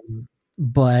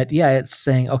 But yeah, it's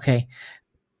saying, okay,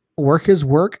 work is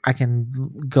work. I can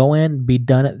go in, be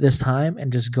done at this time,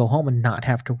 and just go home and not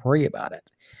have to worry about it.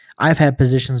 I've had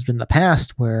positions in the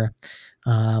past where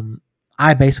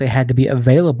I basically had to be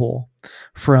available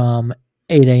from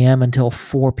 8 a.m. until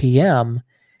 4 p.m.,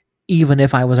 even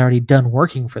if I was already done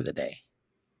working for the day.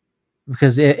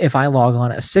 Because if I log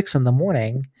on at 6 in the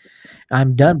morning,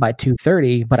 I'm done by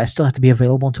 2:30, but I still have to be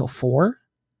available until 4.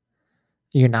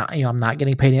 You're not, I'm not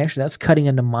getting paid extra. That's cutting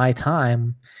into my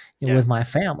time, Yeah. with my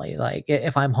family. Like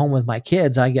if I'm home with my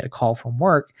kids, I get a call from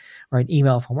work or an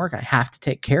email from work. I have to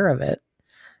take care of it.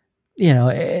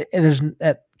 There's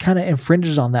that kind of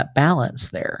infringes on that balance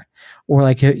there, or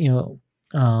like in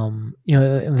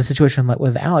the situation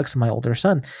with Alex and my older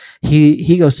son,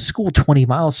 he goes to school 20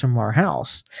 miles from our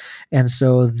house, and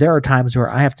so there are times where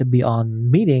I have to be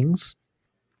on meetings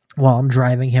while I'm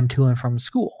driving him to and from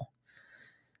school.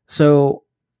 So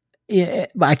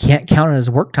I can't count it as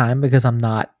work time because I'm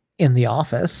not in the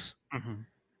office, Mhm.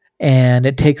 and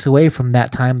it takes away from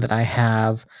that time that I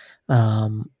have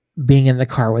being in the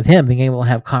car with him, being able to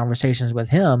have conversations with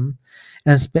him,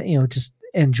 and just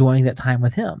enjoying that time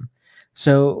with him.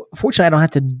 So fortunately, I don't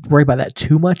have to worry about that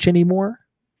too much anymore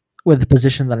with the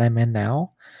position that I'm in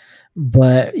now.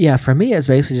 But yeah, for me, it's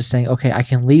basically just saying, okay, I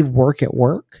can leave work at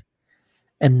work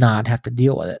and not have to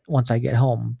deal with it once I get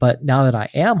home. But now that I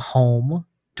am home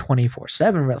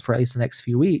 24/7 for at least the next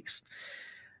few weeks,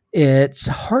 it's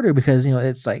harder because,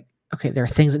 it's like, okay, there are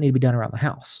things that need to be done around the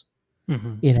house.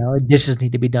 Mhm. Dishes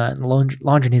need to be done,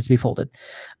 laundry needs to be folded.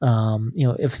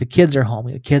 If the kids are home,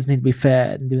 the kids need to be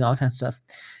fed and doing all kinds of stuff.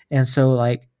 And so,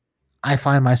 like, I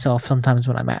find myself sometimes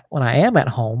when I am at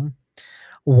home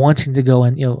wanting to go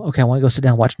and, okay, I want to go sit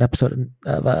down and watch an episode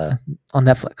of on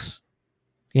Netflix,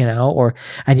 or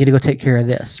I need to go take care of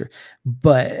this.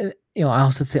 But I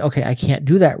also say, okay, I can't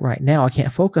do that right now. I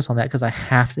can't focus on that because I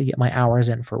have to get my hours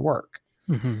in for work.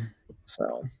 Mhm.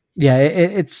 So yeah,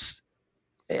 it's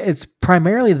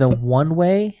primarily the one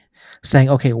way, saying,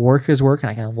 okay, work is work, and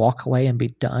I can walk away and be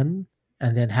done,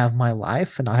 and then have my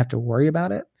life and not have to worry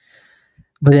about it.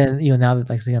 But then, now that,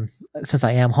 like, again, since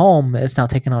I am home, it's now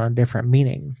taken on a different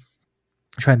meaning,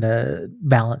 trying to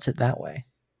balance it that way.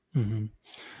 Mhm.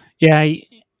 Yeah,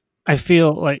 I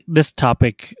feel like this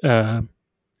topic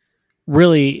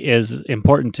really is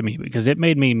important to me because it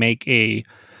made me make a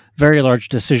very large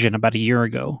decision about a year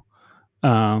ago.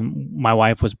 My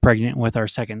wife was pregnant with our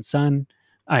second son.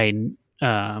 I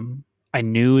um, I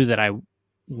knew that I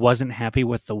wasn't happy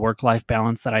with the work life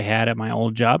balance that I had at my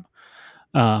old job.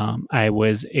 I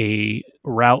was a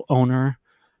route owner,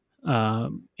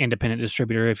 independent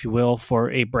distributor, if you will, for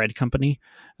a bread company,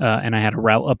 and I had a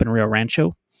route up in Rio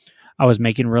Rancho. I was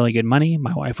making really good money.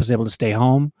 My wife was able to stay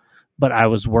home, but I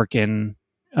was working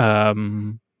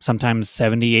sometimes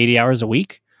 70, 80 hours a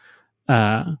week.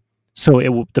 So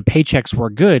the paychecks were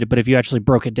good, but if you actually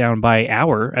broke it down by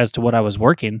hour as to what I was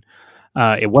working,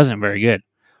 it wasn't very good.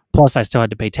 Plus, I still had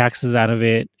to pay taxes out of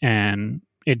it, and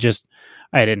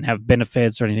I didn't have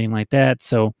benefits or anything like that.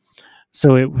 So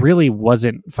it really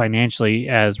wasn't financially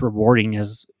as rewarding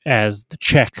as the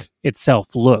check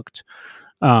itself looked.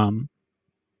 Um,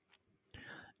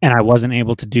 and I wasn't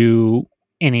able to do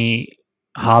any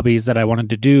hobbies that I wanted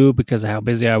to do because of how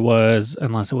busy I was,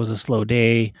 unless it was a slow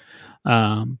day.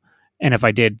 Um, and if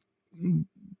I did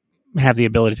have the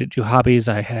ability to do hobbies,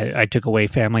 I took away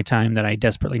family time that I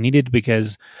desperately needed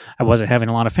because I wasn't having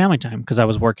a lot of family time because I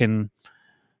was working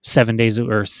 7 days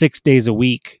or 6 days a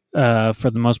week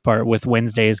for the most part, with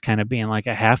Wednesdays kind of being like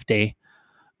a half day.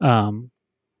 Um,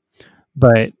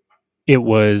 but it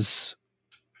was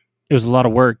it was a lot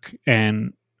of work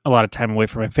and a lot of time away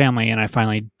from my family, and I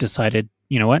finally decided,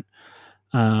 you know what,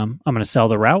 I'm going to sell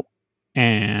the route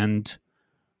and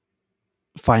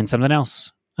find something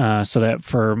else, so that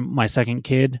for my second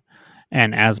kid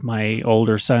and as my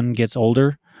older son gets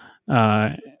older,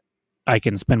 uh, I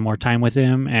can spend more time with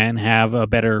him and have a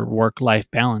better work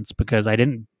life balance, because I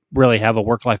didn't really have a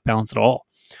work life balance at all.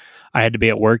 I had to be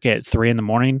at work at 3 in the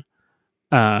morning.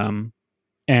 Um,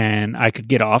 and I could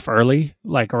get off early,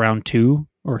 like around 2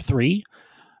 or 3.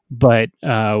 But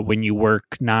when you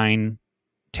work 9,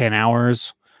 10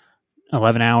 hours,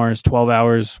 11 hours, 12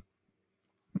 hours,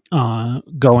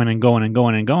 going and going and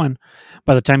going and going,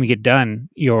 by the time you get done,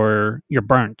 you're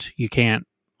burnt. You can't,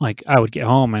 like, I would get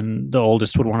home and the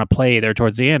oldest would want to play there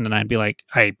towards the end, and I'd be like,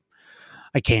 I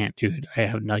can't, dude. I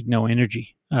have like no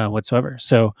energy whatsoever.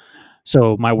 So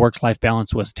my work life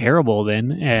balance was terrible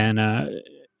then, and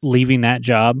leaving that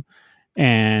job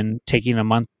and taking a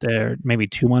month or maybe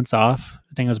 2 months off.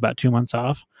 I think it was about 2 months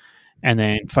off, and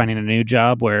then finding a new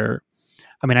job where,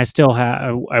 I mean, I still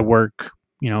have, I work,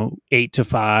 8 to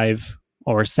 5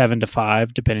 or 7 to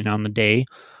 5, depending on the day.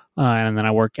 And then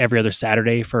I work every other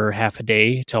Saturday for half a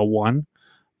day till 1.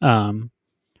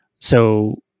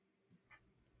 So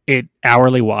it,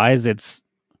 hourly wise, it's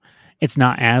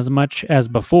not as much as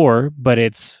before, but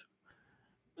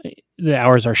the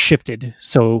hours are shifted.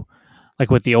 So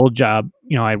like with the old job,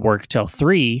 I'd work till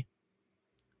 3,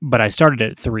 but I started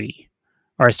at 3.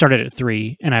 Or I started at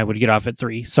 3 and I would get off at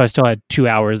 3. So I still had 2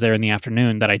 hours there in the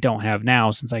afternoon that I don't have now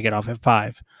since I get off at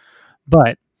 5.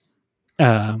 But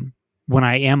when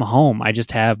I am home, I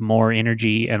just have more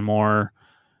energy and more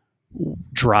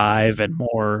drive and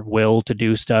more will to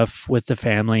do stuff with the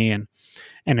family. And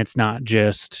it's not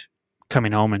just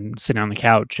coming home and sitting on the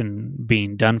couch and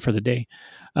being done for the day.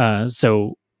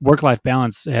 So work-life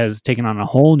balance has taken on a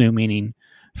whole new meaning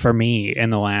for me in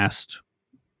the last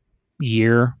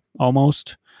year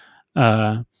almost,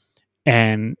 and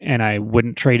I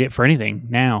wouldn't trade it for anything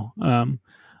now.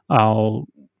 I'll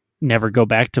never go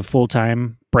back to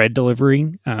full-time bread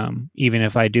delivering, even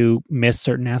if I do miss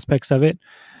certain aspects of it.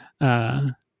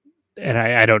 And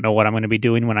I don't know what I'm going to be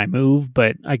doing when I move,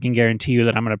 but I can guarantee you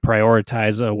that I'm going to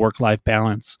prioritize a work-life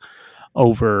balance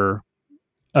over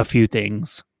a few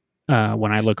things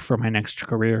when I look for my next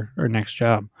career or next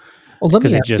job. Well, let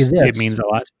me ask you this. It means a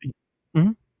lot to me.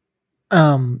 Mm-hmm.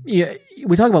 Yeah,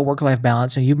 we talk about work-life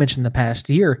balance, and you mentioned the past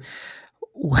year.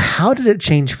 How did it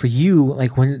change for you,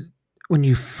 like when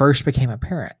you first became a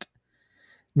parent?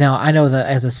 Now, I know that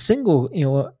as a single,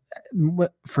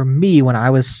 for me, when I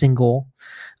was single,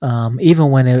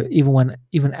 even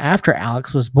after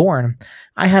Alex was born,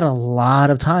 I had a lot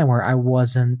of time where I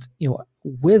wasn't,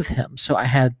 with him. So I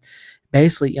had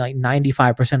basically like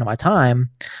 95% of my time,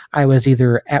 I was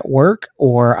either at work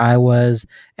or I was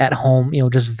at home,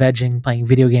 just vegging, playing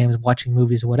video games, watching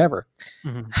movies, or whatever.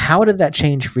 Mm-hmm. How did that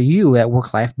change for you, that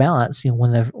work-life balance?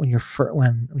 When your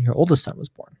oldest son was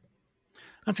born.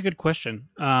 That's a good question.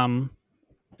 I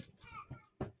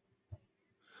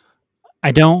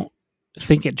don't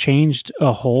think it changed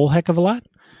a whole heck of a lot.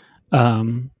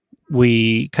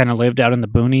 We kind of lived out in the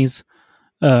boonies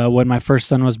when my first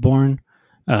son was born,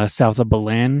 south of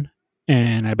Belen,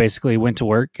 and I basically went to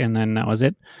work, and then that was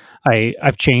it.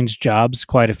 I've changed jobs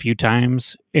quite a few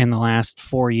times in the last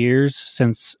 4 years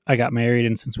since I got married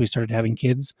and since we started having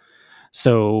kids.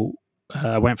 So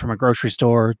I went from a grocery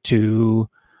store to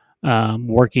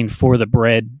working for the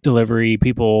bread delivery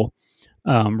people,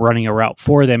 running a route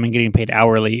for them and getting paid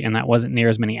hourly, and that wasn't near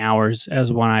as many hours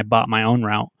as when I bought my own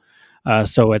route.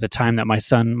 So at the time that my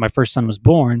first son was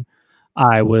born,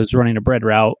 I was running a bread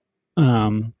route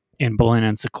in Belen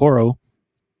and Socorro,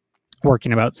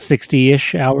 working about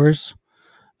 60-ish hours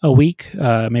a week,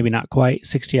 maybe not quite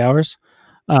 60 hours.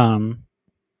 And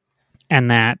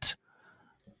that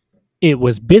it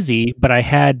was busy, but I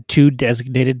had 2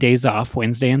 designated days off,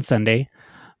 Wednesday and Sunday.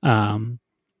 I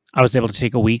was able to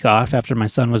take a week off after my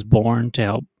son was born to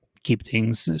help keep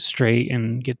things straight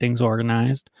and get things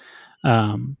organized.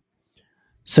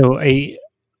 So I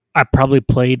probably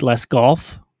played less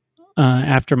golf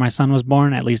after my son was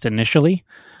born, at least initially,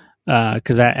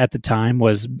 because that at the time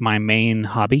was my main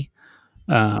hobby.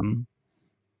 But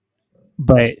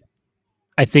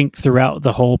I think throughout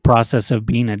the whole process of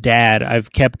being a dad,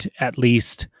 I've kept at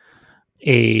least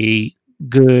a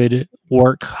good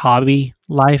work hobby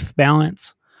life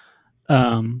balance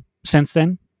since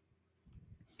then.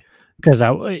 Because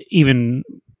even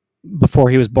before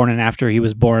he was born and after he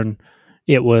was born,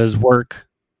 it was work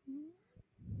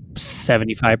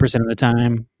 75% of the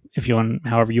time,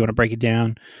 however you want to break it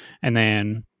down, and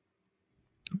then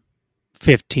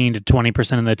 15 to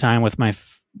 20% of the time with my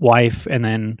wife, and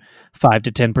then 5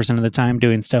 to 10% of the time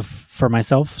doing stuff for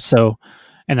myself. So,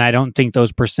 and I don't think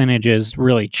those percentages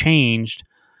really changed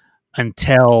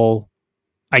until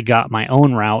I got my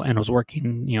own route and was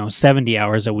working, 70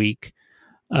 hours a week.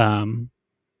 And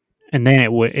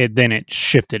then it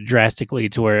shifted drastically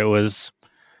to where it was,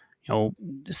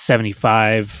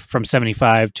 75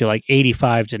 to like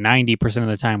 85 to 90% of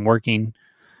the time working,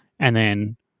 and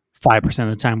then 5% of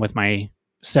the time with my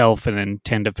myself, and then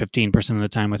 10 to 15% of the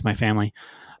time with my family.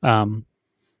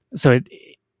 So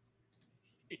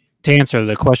to answer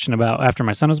the question about after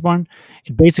my son was born,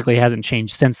 it basically hasn't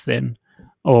changed since then,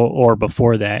 or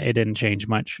before that, it didn't change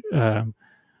much.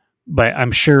 But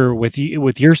I'm sure with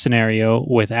your scenario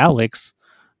with Alex,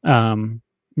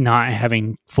 not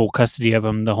having full custody of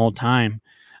him the whole time,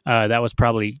 that was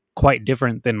probably quite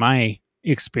different than my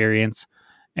experience.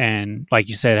 And like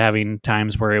you said, having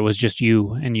times where it was just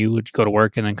you and you would go to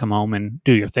work and then come home and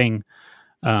do your thing.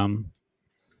 The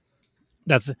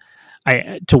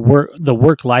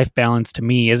work-life balance to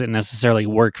me isn't necessarily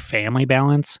work-family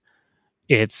balance.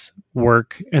 It's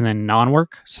work and then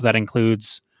non-work. So that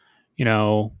includes,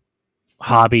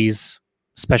 hobbies,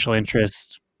 special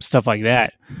interests, stuff like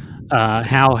that.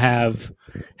 How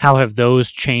have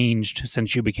those changed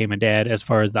since you became a dad as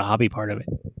far as the hobby part of it?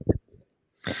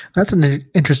 That's an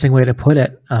interesting way to put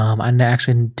it. I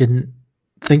actually didn't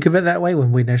think of it that way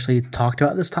when we initially talked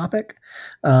about this topic.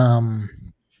 My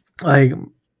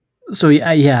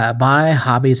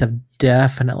hobbies have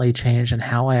definitely changed, and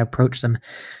how I approach them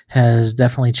has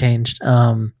definitely changed.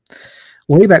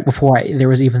 Way back before there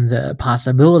was even the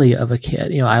possibility of a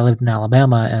kid, I lived in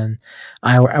Alabama, and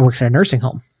I worked at a nursing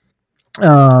home.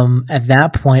 At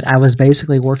that point, I was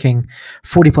basically working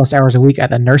 40 plus hours a week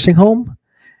at the nursing home,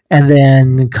 and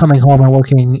then coming home and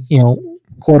working,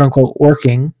 quote unquote,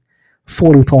 working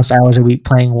 40 plus hours a week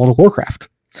playing World of Warcraft.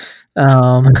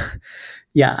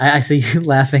 Yeah, I see you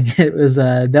laughing. It was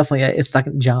definitely a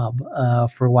second job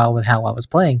for a while with how I was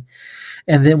playing.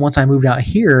 And then once I moved out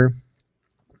here,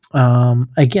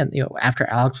 again, after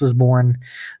Alex was born,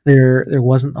 there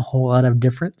wasn't a whole lot of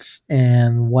difference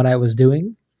in what I was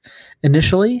doing.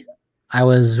 Initially, I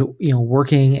was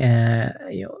working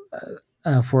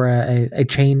for a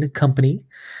chain company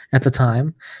at the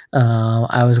time.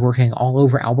 I was working all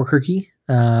over Albuquerque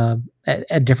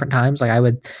at different times. Like I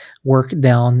would work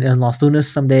down in Los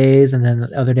Lunas some days, and then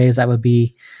other days I would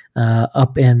be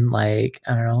up in like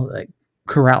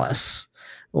Corrales,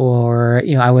 or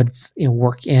I would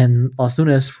work in Los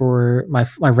Lunas for my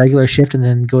regular shift, and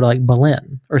then go to like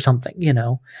Belen or something,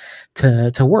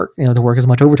 to work, to work as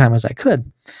much overtime as I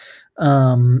could.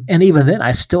 And even then,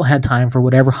 I still had time for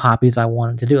whatever hobbies I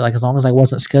wanted to do. Like as long as I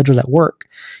wasn't scheduled at work,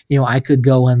 I could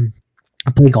go and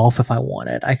play golf if I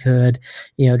wanted. I could,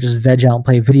 just veg out and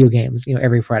play video games,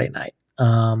 every Friday night,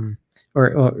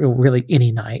 or really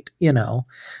any night,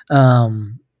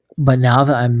 But now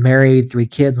that I'm married, 3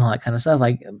 kids, and all that kind of stuff,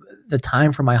 like the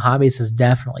time for my hobbies has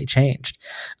definitely changed.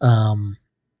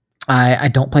 I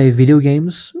don't play video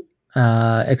games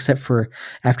except for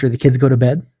after the kids go to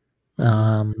bed.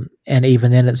 And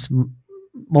even then it's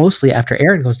mostly after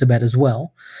Aaron goes to bed as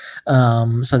well.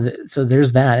 So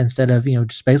there's that, instead of,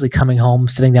 just basically coming home,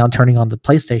 sitting down, turning on the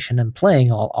PlayStation and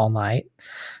playing all night.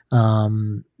 I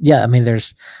mean,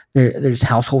 there's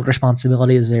household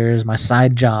responsibilities. There's my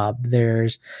side job.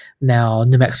 There's now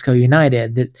New Mexico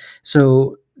United.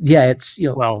 So yeah, it's,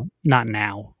 well, not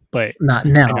now, but not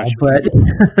now, but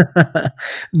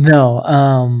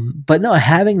no,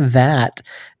 having that,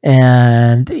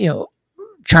 and,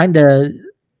 trying to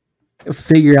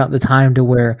figure out the time to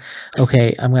where,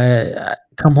 okay, I'm going to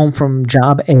come home from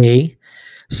job A,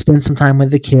 spend some time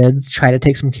with the kids, try to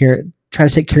take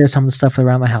care of some of the stuff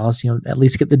around the house, at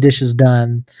least get the dishes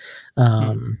done,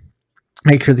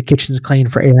 make sure the kitchen's clean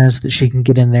for Erin so that she can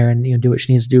get in there and, do what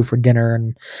she needs to do for dinner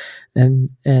and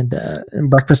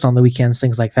breakfast on the weekends,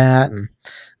 things like that. And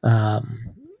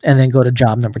then go to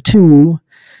job number 2,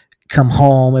 come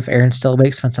home, if Erin's still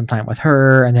awake, spend some time with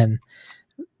her. And then,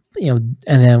 and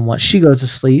then once she goes to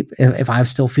sleep, if I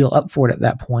still feel up for it at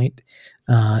that point,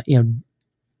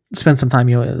 spend some time,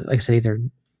 like I said, either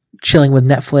chilling with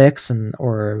Netflix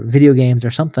or video games or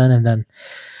something. And then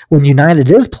when United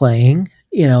is playing,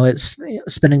 it's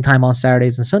spending time on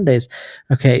Saturdays and Sundays.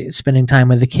 Okay, spending time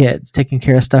with the kids, taking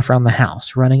care of stuff around the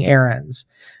house, running errands,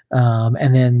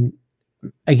 and then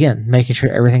again making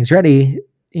sure everything's ready,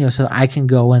 so that I can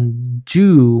go and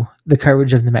do the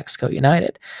coverage of New Mexico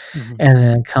United, and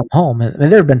then come home. And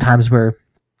there have been times where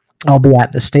I'll be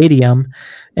at the stadium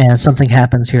and something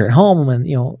happens here at home, and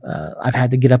I've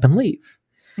had to get up and leave.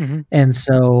 And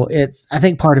so I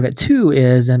think part of it too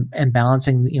is and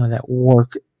balancing that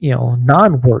work,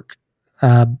 non-work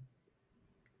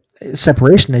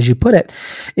separation, as you put it,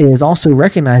 is also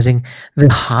recognizing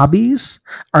the hobbies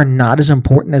are not as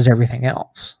important as everything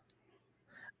else.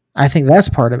 I think that's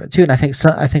part of it too, and I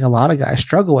think a lot of guys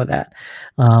struggle with that.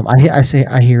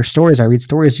 I hear stories, I read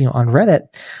stories, on Reddit,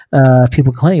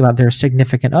 people complaining about their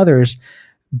significant others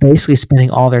basically spending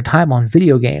all their time on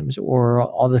video games or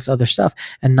all this other stuff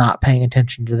and not paying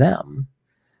attention to them.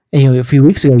 And, a few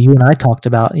weeks ago, you and I talked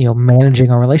about, managing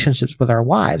our relationships with our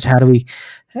wives. How do we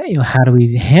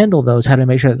handle those? How do we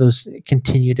make sure that those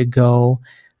continue to go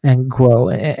and grow,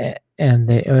 and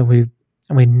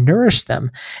we nourish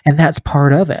them, and that's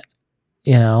part of it,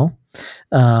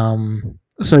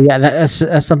 So yeah,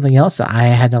 that's something else that I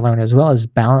had to learn as well, is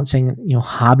balancing,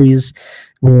 hobbies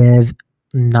with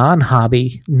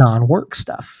non-hobby, non-work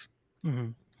stuff.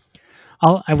 Mm-hmm.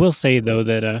 I will say though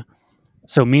that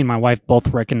so me and my wife both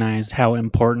recognize how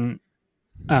important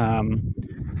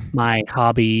my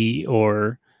hobby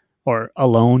or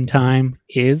alone time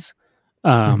is,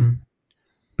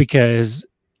 because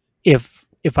if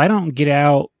I don't get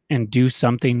out and do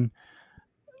something,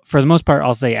 for the most part,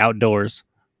 I'll say outdoors,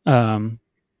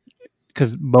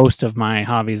 because most of my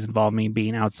hobbies involve me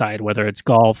being outside, whether it's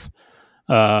golf,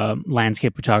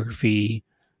 landscape photography,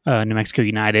 New Mexico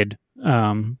United,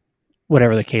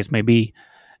 whatever the case may be.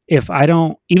 If I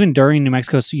don't, even during New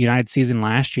Mexico United season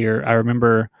last year, I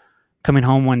remember coming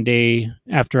home one day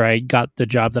after I got the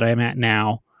job that I'm at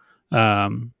now.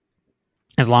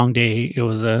 As a long day, it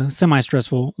was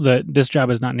semi-stressful. This job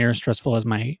is not near as stressful as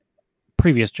my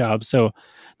previous job, so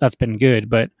that's been good.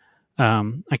 But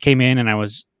I came in and I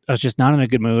was just not in a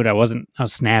good mood. I was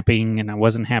snapping and I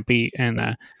wasn't happy.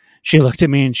 And she looked at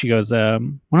me and she goes,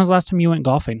 "When was the last time you went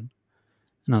golfing?"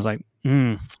 And I was like,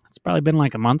 "It's probably been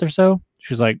like a month or so."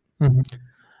 She was like,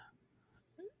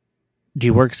 "Do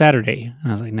you work Saturday?" And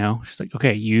I was like, "No." She's like,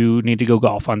 "Okay, you need to go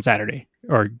golf on Saturday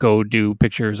or go do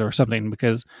pictures or something,"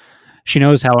 because she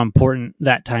knows how important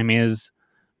that time is,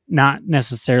 not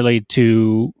necessarily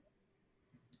to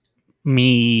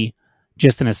me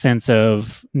just in a sense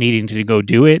of needing to go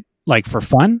do it like for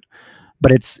fun,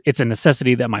 but it's a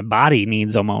necessity that my body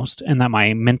needs almost, and that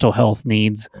my mental health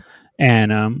needs,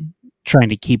 and trying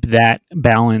to keep that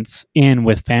balance in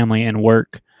with family and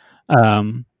work.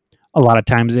 A lot of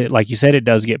times, it, like you said, it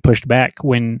does get pushed back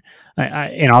when,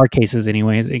 in our cases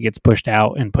anyways, it gets pushed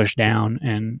out and pushed down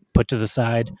and put to the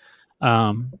side.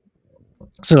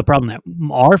 So the problem that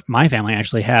my family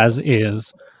actually has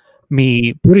is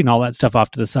me putting all that stuff off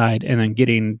to the side and then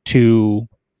getting too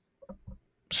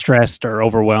stressed or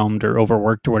overwhelmed or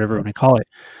overworked or whatever you want to call it.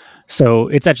 So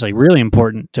it's actually really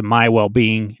important to my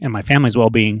well-being and my family's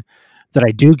well-being that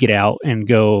I do get out and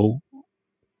go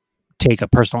take a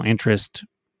personal interest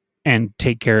and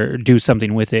do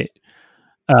something with it.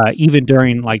 Even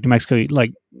during like New Mexico,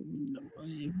 like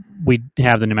we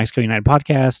have the New Mexico United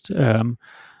podcast,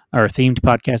 our themed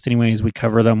podcast anyways. We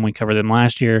cover them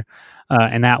last year.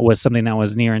 And that was something that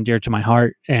was near and dear to my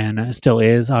heart, and still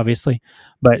is, obviously.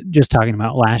 But just talking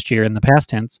about last year in the past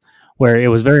tense, where it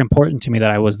was very important to me that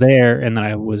I was there and that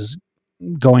I was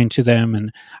going to them.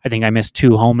 And I think I missed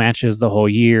 2 home matches the whole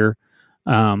year.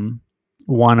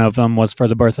 One of them was for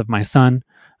the birth of my son.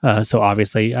 So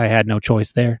obviously I had no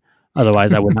choice there.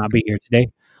 Otherwise I would not be here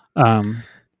today.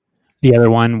 The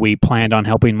other one, we planned on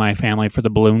helping my family for the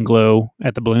balloon glow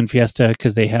at the balloon fiesta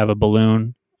because they have a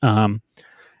balloon.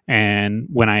 And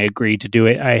when I agreed to do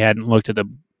it, I hadn't looked at the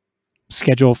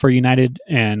schedule for United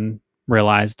and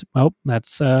realized, oh,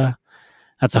 that's a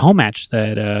home match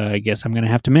that I guess I'm going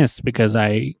to have to miss because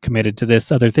I committed to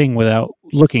this other thing without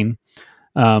looking.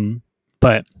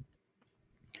 But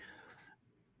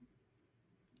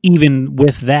even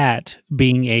with that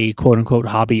being a quote unquote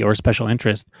hobby or special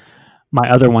interest, my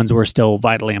other ones were still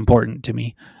vitally important to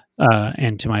me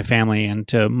and to my family and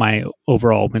to my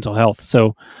overall mental health.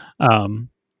 So,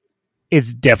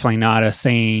 it's definitely not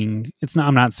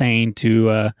I'm not saying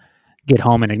to get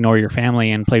home and ignore your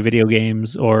family and play video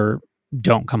games, or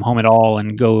don't come home at all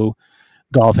and go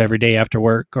golf every day after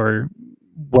work, or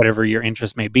whatever your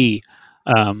interest may be.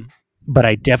 But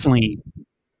I definitely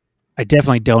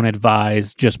don't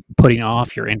advise just putting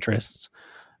off your interests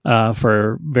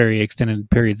for very extended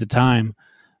periods of time,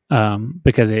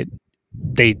 because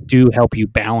they do help you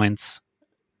balance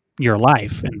your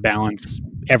life and balance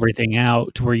everything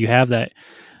out to where you have that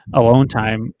alone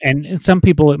time. And some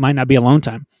people, it might not be alone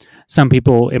time. Some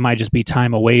people, it might just be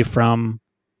time away from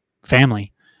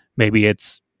family. Maybe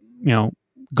it's,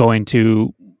 going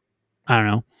to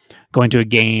a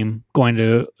game, going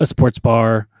to a sports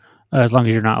bar, as long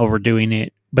as you're not overdoing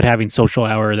it, but having social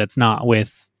hour that's not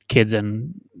with kids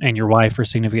and your wife or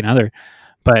significant other.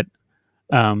 But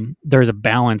there's a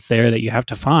balance there that you have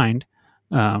to find.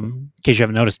 In case you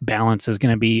haven't noticed, balance is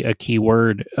going to be a key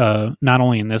word, not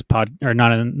only in this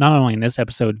not only in this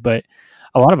episode, but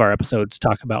a lot of our episodes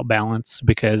talk about balance,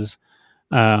 because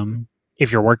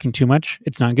if you're working too much,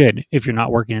 it's not good. If you're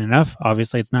not working enough,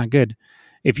 obviously it's not good.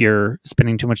 If you're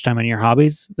spending too much time on your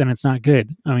hobbies, then it's not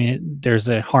good. I mean, there's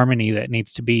a harmony that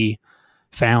needs to be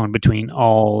found between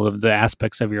all of the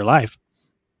aspects of your life.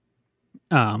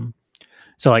 So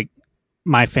like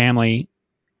my family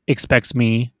expects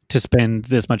me to spend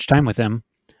this much time with them,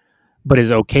 but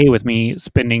is okay with me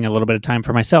spending a little bit of time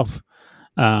for myself.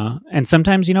 And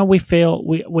sometimes, we fail.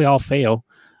 We all fail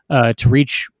to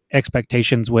reach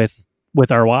expectations with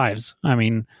our wives. I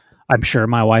mean, I'm sure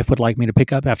my wife would like me to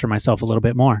pick up after myself a little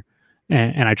bit more,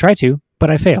 and I try to, but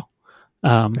I fail.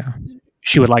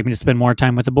 She would like me to spend more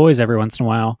time with the boys every once in a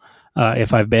while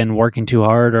if I've been working too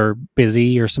hard or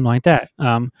busy or something like that.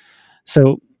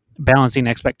 So balancing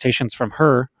expectations from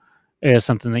her is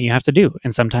something that you have to do,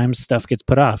 and sometimes stuff gets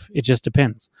put off. It just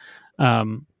depends.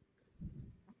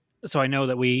 So I know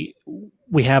that we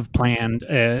have planned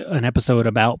an episode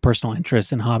about personal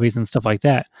interests and hobbies and stuff like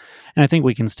that, and I think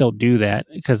we can still do that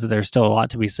because there's still a lot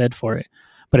to be said for it.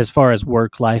 But as far as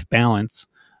work-life balance,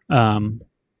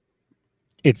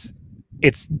 it's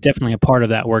definitely a part of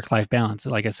that work-life balance.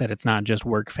 Like I said, it's not just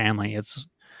work-family. It's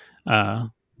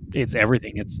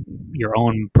everything. It's your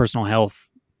own personal health,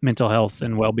 mental health,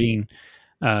 and well-being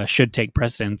should take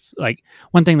precedence. Like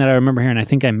one thing that I remember hearing, I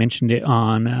think I mentioned it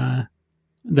on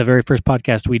the very first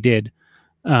podcast we did,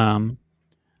 how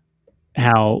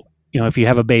if you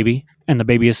have a baby and the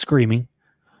baby is screaming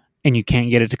and you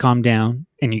can't get it to calm down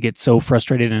and you get so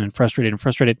frustrated,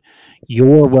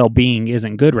 your well-being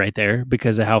isn't good right there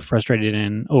because of how frustrated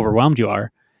and overwhelmed you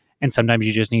are. And sometimes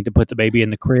you just need to put the baby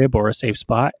in the crib or a safe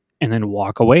spot and then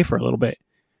walk away for a little bit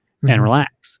and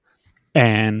relax.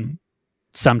 And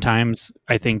sometimes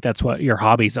I think that's what your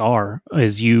hobbies are,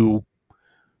 is you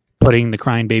putting the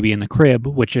crying baby in the crib,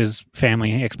 which is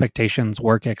family expectations,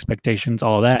 work expectations,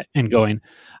 all of that, and going,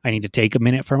 I need to take a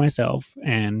minute for myself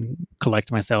and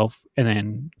collect myself and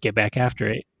then get back after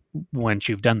it once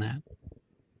you've done that.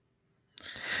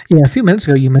 Yeah, a few minutes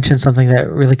ago, you mentioned something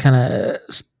that really kind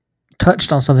of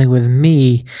touched on something with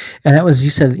me, and that was,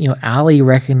 you said, Allie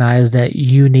recognized that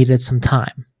you needed some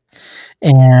time.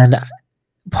 And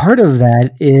part of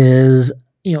that is,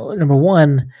 number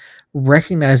one,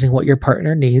 recognizing what your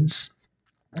partner needs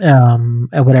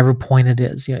at whatever point it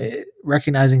is,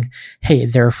 recognizing, hey,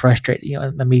 they're frustrated,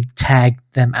 let me tag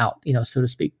them out, so to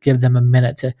speak, give them a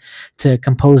minute to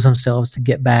compose themselves, to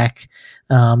get back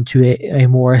to a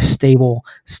more stable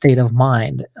state of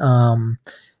mind.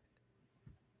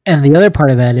 And the other part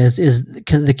of that is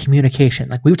the communication.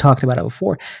 Like we've talked about it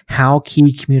before, how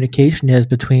key communication is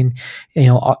between,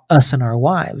 us and our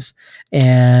wives.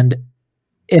 And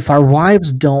if our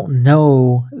wives don't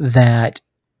know that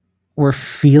we're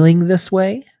feeling this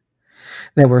way,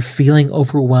 that we're feeling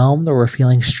overwhelmed or we're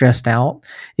feeling stressed out,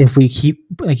 if we keep,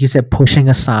 like you said, pushing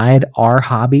aside our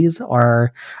hobbies,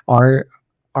 our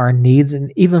needs,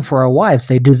 and even for our wives,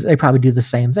 they probably do the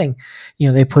same thing.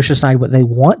 They push aside what they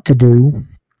want to do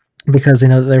because they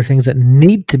know that there are things that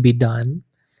need to be done,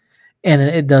 and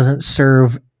it doesn't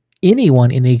serve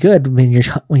anyone any good when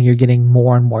you're getting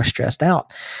more and more stressed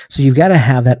out. So you've got to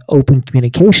have that open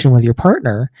communication with your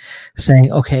partner,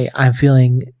 saying, okay, I'm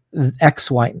feeling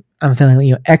X right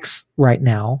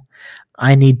now.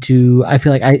 I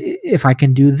feel like if I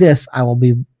can do this, I will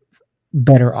be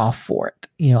better off for it.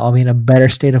 I'll be in a better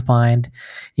state of mind.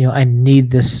 I need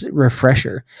this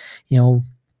refresher.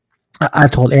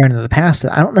 I've told Aaron in the past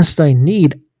that I don't necessarily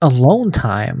need alone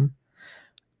time.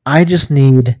 I just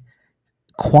need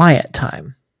quiet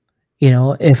time.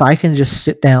 If I can just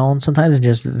sit down sometimes and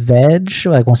just veg,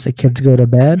 like once the kids go to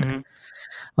bed,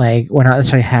 like we're not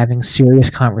necessarily having serious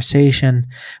conversation.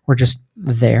 We're just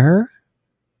there.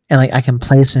 And like I can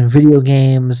play some video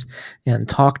games and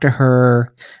talk to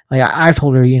her. Like I've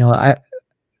told her,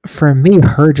 for me,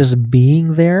 her just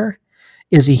being there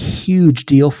is a huge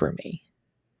deal for me.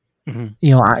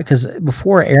 Because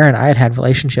before Aaron, I had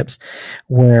relationships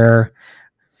where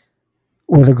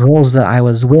the girls that I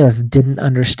was with didn't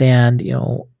understand,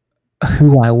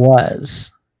 who I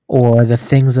was or the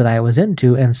things that I was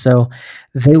into. And so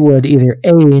they would either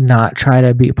A, not try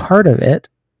to be part of it,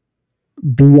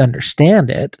 B, understand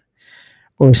it,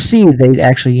 or C, they'd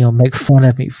actually, make fun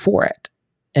of me for it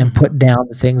and put down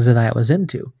the things that I was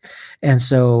into. And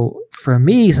so for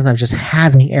me, sometimes just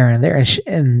having Aaron there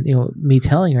and me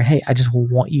telling her, hey, I just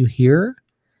want you here.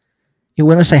 You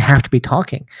wouldn't say have to be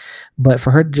talking, but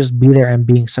for her to just be there and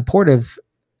being supportive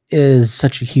is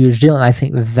such a huge deal. And I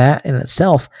think that in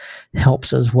itself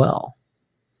helps as well.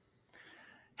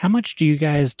 How much do you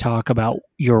guys talk about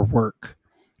your work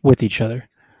with each other?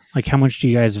 Like how much do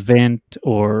you guys vent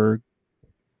or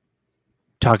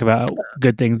talk about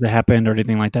good things that happened or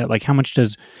anything like that? Like how much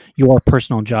does your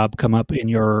personal job come up in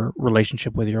your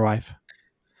relationship with your wife?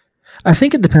 I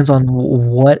think it depends on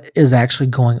what is actually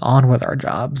going on with our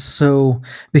jobs. So,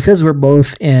 because we're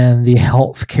both in the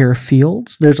healthcare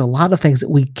fields, there's a lot of things that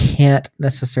we can't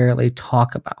necessarily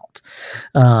talk about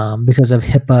because of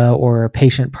HIPAA or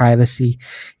patient privacy,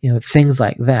 things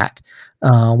like that.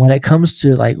 When it comes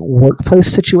to like workplace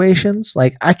situations,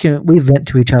 like we vent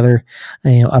to each other,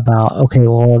 about, okay,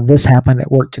 well, this happened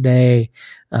at work today.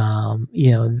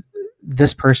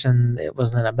 This person, it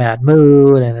was in a bad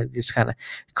mood and it just kind of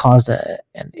caused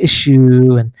an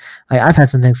issue. And like, I've had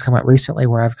some things come up recently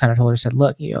where I've kind of told her, said,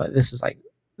 look, this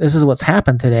is what's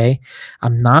happened today.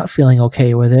 I'm not feeling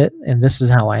okay with it. And this is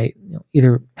how I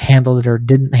either handled it or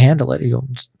didn't handle it,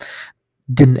 just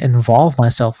didn't involve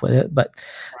myself with it. But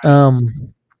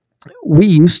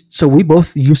we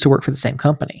both used to work for the same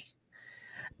company.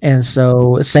 And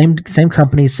so same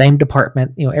company, same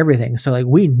department, everything. So like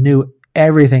we knew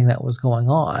everything that was going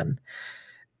on.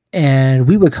 And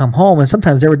we would come home, and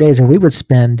sometimes there were days where we would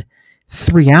spend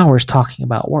 3 hours talking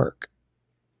about work.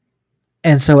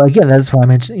 And so again, that's why I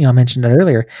mentioned it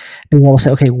earlier. Being able to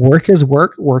say, okay, work is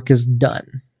work, work is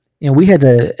done.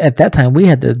 At that time, we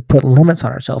had to put limits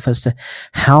on ourselves as to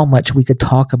how much we could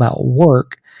talk about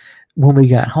work when we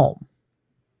got home.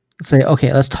 Say,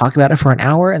 okay, let's talk about it for an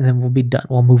hour and then we'll be done.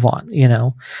 We'll move on,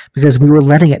 because we were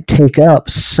letting it take up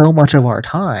so much of our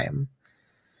time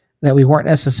that we weren't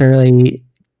necessarily,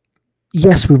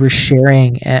 yes, we were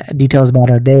sharing details about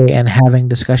our day and having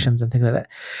discussions and things like that,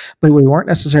 but we weren't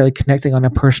necessarily connecting on a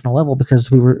personal level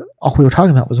because all we were talking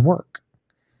about was work.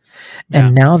 Yeah.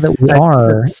 And now that we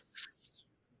are...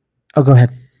 Oh, go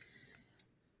ahead.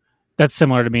 That's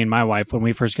similar to me and my wife when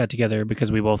we first got together,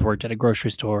 because we both worked at a grocery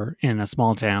store in a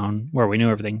small town where we knew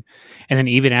everything. And then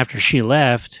even after she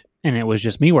left and it was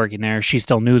just me working there, she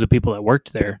still knew the people that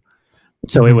worked there.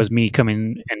 So it was me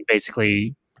coming and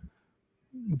basically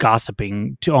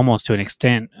gossiping to an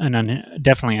extent, and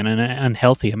definitely an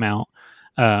unhealthy amount,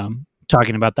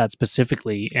 talking about that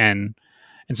specifically. And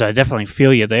so I definitely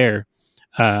feel you there.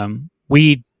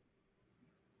 We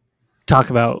talk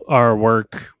about our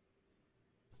work.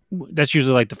 That's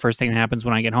usually like the first thing that happens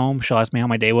when I get home. She'll ask me how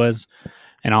my day was,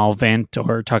 and I'll vent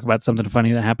or talk about something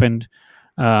funny that happened.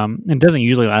 It doesn't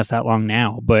usually last that long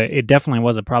now, but it definitely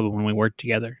was a problem when we worked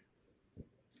together.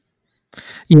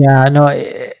 Yeah, no,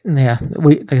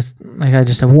 like I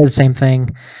just said, we had the same thing.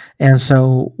 And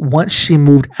so once she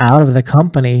moved out of the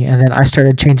company and then I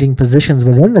started changing positions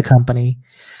within the company,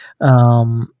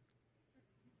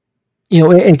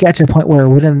 it got to a point where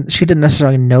she didn't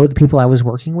necessarily know the people I was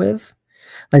working with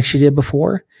like she did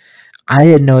before. I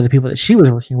didn't know the people that she was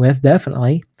working with,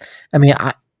 definitely. I mean,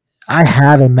 I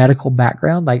have a medical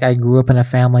background. Like I grew up in a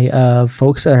family of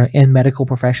folks that are in medical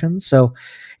professions. So,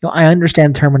 I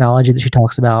understand terminology that she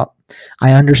talks about.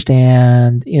 I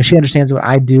understand, she understands what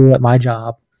I do at my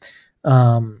job.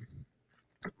 But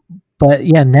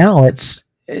yeah, now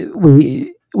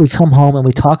we come home and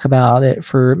we talk about it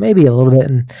for maybe a little bit,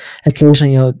 and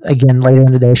occasionally, again, later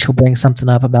in the day, she'll bring something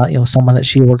up about, someone that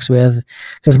she works with,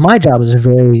 because my job is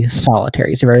very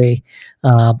solitary. It's very,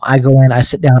 I go in, I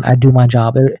sit down, I do my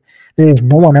job. There is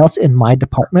no one else in my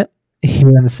department here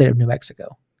in the state of New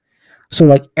Mexico. So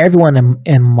like everyone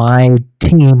in my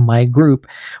team, my group,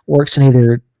 works in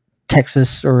either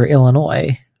Texas or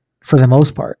Illinois for the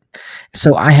most part.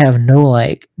 So I have no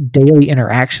like daily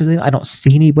interaction with them. I don't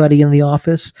see anybody in the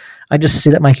office. I just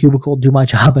sit at my cubicle, do my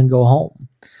job, and go home.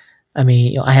 I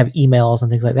mean, I have emails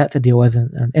and things like that to deal with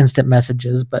and instant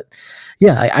messages, but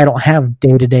yeah, I don't have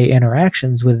day-to-day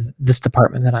interactions with this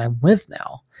department that I'm with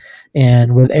now.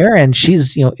 And with Erin,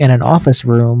 she's, in an office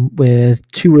room with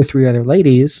 2 or 3 other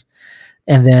ladies,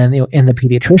 and then, in the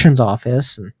pediatrician's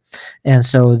office. And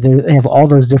so they have all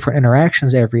those different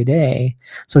interactions every day.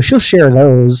 So she'll share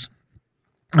those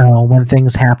when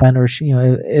things happen, or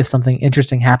if something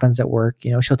interesting happens at work,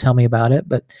 she'll tell me about it.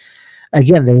 But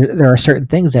again, there are certain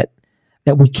things that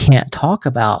we can't talk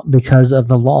about because of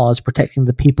the laws protecting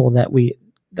the people that we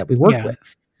work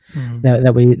with,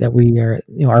 that we are,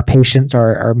 our patients,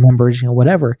 our members,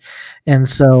 whatever. And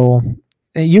so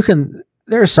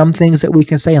there are some things that we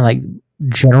can say in like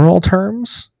general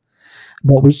terms,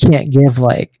 but we can't give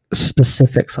like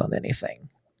specifics on anything,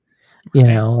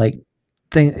 like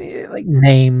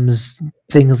names,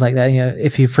 things like that.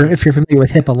 If you're familiar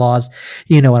with HIPAA laws,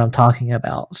 you know what I'm talking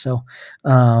about. So,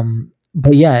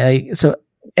 but yeah, so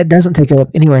it doesn't take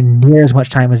up anywhere near as much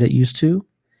time as it used to,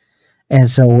 and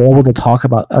so we're able to talk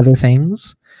about other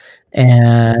things,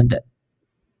 and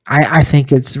I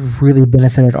think it's really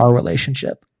benefited our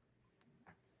relationship.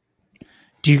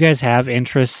 Do you guys have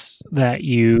interests that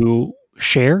you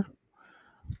share?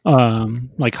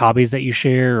 Like hobbies that you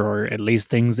share, or at least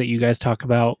things that you guys talk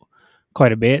about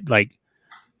quite a bit. Like,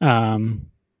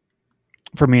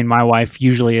 for me and my wife,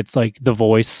 usually it's like The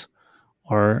Voice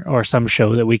or some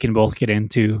show that we can both get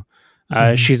into.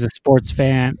 She's a sports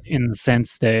fan in the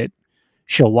sense that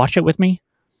she'll watch it with me,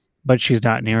 but she's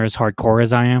not near as hardcore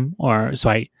as I am,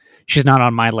 she's not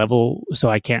on my level, so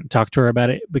I can't talk to her about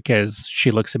it because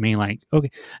she looks at me like,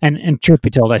 okay. And truth be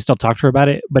told, I still talk to her about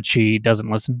it, but she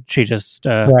doesn't listen. She just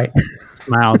Right.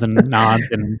 smiles and nods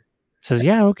and says,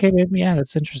 "Yeah, okay, baby, yeah,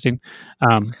 that's interesting."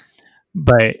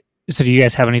 But so, do you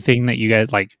guys have anything that you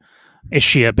guys like? Is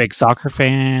she a big soccer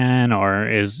fan or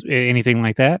is anything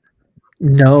like that?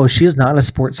 No, she's not a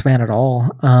sports fan at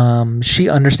all. She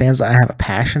understands that I have a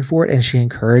passion for it, and she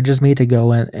encourages me to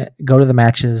go to the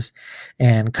matches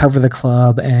and cover the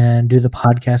club and do the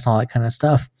podcast and all that kind of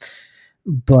stuff.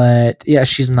 But yeah,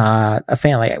 she's not a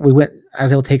fan. Like I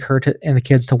was able to take her and the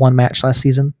kids to one match last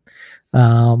season.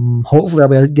 Hopefully I'll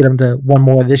be able to get them to one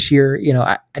more this year. You know,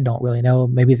 I don't really know.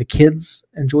 Maybe the kids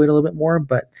enjoy it a little bit more,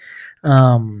 but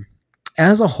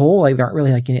as a whole, like there aren't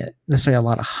really like necessarily a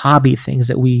lot of hobby things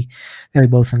that we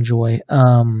both enjoy.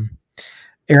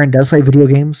 Erin does play video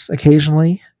games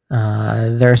occasionally.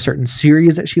 There are certain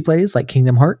series that she plays, like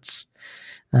Kingdom Hearts.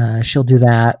 She'll do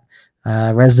that.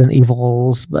 Resident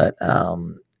Evils, but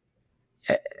and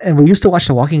we used to watch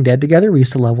The Walking Dead together. We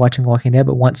used to love watching Walking Dead,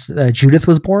 but once Judith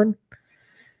was born,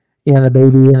 the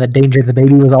baby and the danger the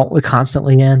baby was all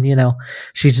constantly in,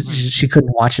 she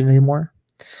couldn't watch it anymore.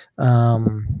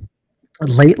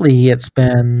 Lately it's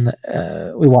been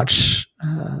we watch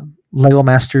Lego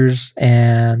Masters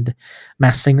and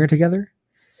Masked Singer together.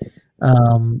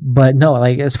 But no,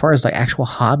 like as far as like actual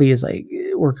hobbies, like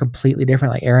we're completely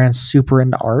different. Like Erin's super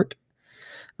into art.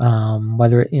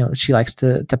 Whether she likes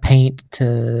to paint,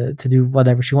 to do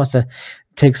whatever. She wants to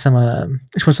take she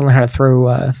wants to learn how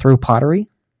to throw pottery.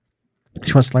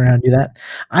 She wants to learn how to do that.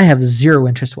 I have zero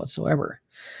interest whatsoever.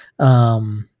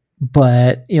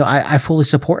 But I fully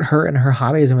support her and her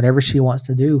hobbies and whatever she wants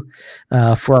to do.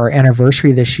 For our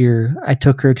anniversary this year, I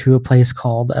took her to a place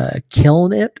called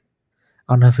Kiln It.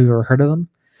 I don't know if you've ever heard of them.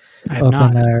 I have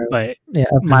not, but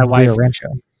my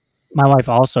wife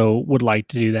also would like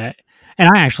to do that. And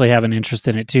I actually have an interest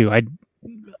in it too. I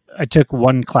took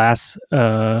one class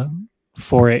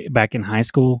for it back in high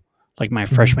school, like my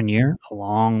freshman year, a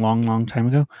long time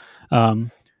ago.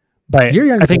 But you're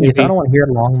younger than me, so I don't want to hear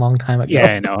a long time ago. Yeah,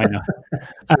 I know.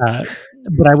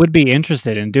 But I would be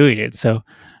interested in doing it. So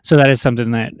that is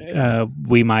something that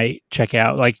we might check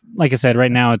out. Like I said,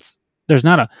 right now there's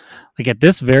not at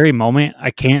this very moment, I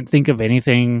can't think of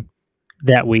anything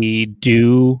that we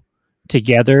do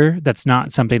together that's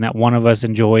not something that one of us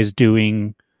enjoys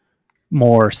doing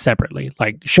more separately.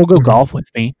 Like she'll go golf with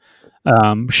me.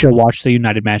 She'll watch the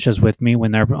United matches with me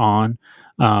when they're on,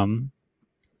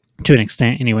 to an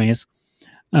extent anyways.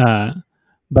 But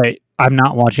I'm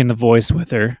not watching The Voice with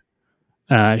her.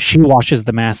 She watches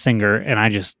The Masked Singer and I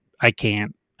just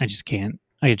can't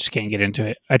get into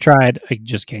it. I tried. I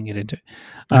just can't get into it.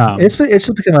 It's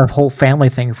just become a whole family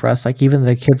thing for us. Like even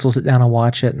the kids will sit down and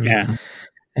watch it.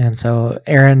 And so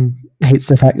Erin hates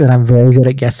the fact that I'm very good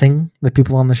at guessing the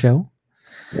people on the show.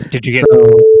 Did you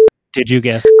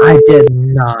guess? I did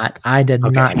not.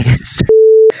 Not guess.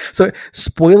 So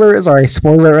spoiler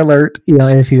alert,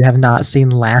 if you have not seen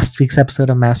last week's episode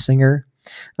of Masked Singer.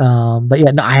 But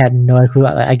yeah, no, I had no clue.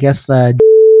 I guess Can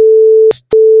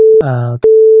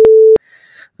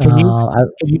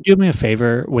you do me a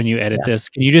favor when you edit this?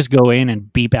 Can you just go in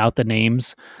and beep out the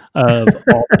names of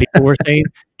all the people we're saying?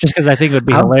 Just because I think it would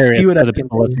be hilarious for the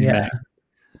people listening back.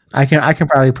 I can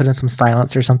probably put in some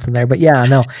silence or something there, but yeah,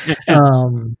 no.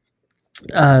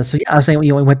 So yeah, I was saying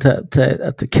we went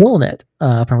to Kiln It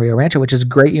up in Rio Rancho, which is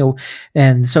great,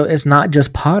 and so it's not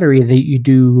just pottery that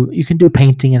you can do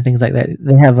painting and things like that.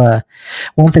 They have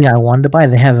one thing I wanted to buy.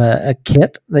 They have a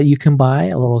kit that you can buy,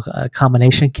 a little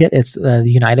combination kit. It's the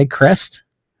United Crest,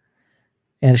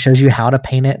 and it shows you how to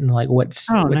paint it and like which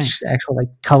actual like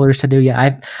colors to do.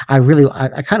 Yeah, I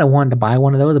kind of wanted to buy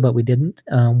one of those, but we didn't.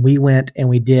 We went and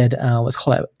we did what's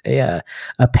called a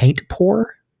paint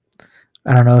pour.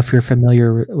 I don't know if you're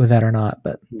familiar with that or not,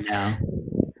 but no.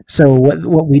 So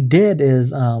what we did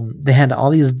is they had all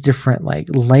these different like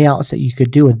layouts that you could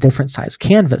do with different size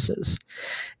canvases.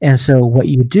 And so what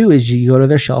you do is you go to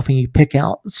their shelf and you pick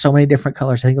out so many different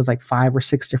colors. I think it was like 5 or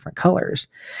 6 different colors.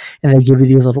 And they give you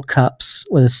these little cups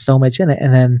with so much in it.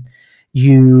 And then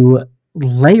you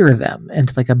layer them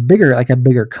into like a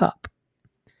bigger cup.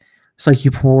 So like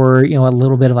you pour, a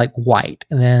little bit of like white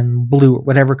and then blue or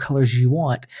whatever colors you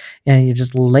want, and you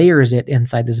just layers it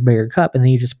inside this bigger cup, and then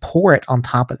you just pour it on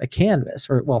top of the canvas.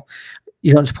 Or well,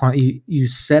 you don't just pour it, you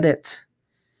set it.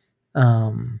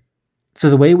 So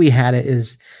the way we had it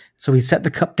is, so we set the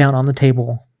cup down on the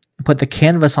table and put the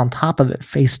canvas on top of it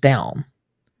face down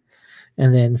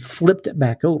and then flipped it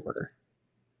back over.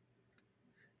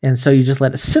 And so you just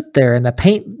let it sit there and the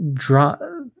paint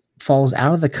falls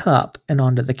out of the cup and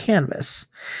onto the canvas.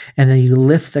 And then you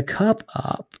lift the cup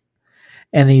up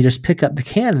and then you just pick up the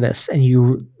canvas and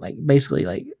you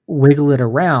basically wiggle it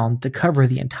around to cover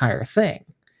the entire thing.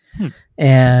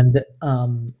 And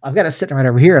I've got it sitting right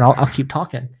over here, and I'll keep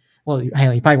talking. Well, hang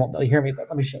on, you probably won't be able to hear me, but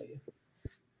let me show you.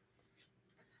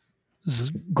 This is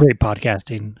great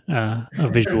podcasting. A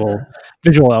visual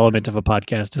element of a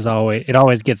podcast is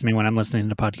always gets me when I'm listening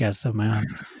to podcasts of my own.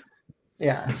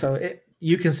 Yeah, so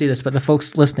you can see this, but the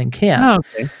folks listening can't. Oh,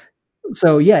 okay.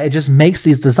 So yeah, it just makes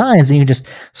these designs, and you just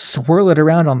swirl it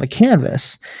around on the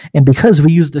canvas. And because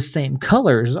we use the same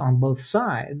colors on both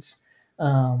sides, we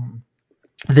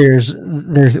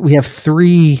have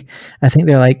 3. I think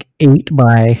they're 8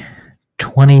 by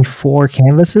 24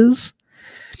 canvases,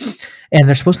 and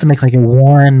they're supposed to make a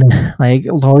one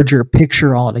larger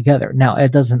picture all together. Now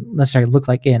it doesn't necessarily look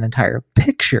like an entire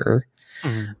picture,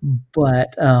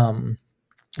 but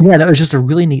yeah, that was just a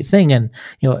really neat thing. And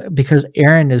because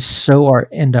Erin is so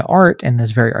into art and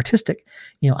is very artistic,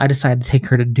 I decided to take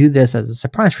her to do this as a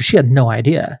surprise, for she had no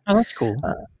idea. Oh, that's cool.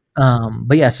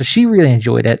 But yeah, so she really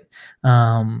enjoyed it.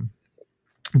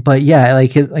 But yeah,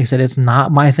 like I said, it's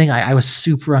not my thing. I was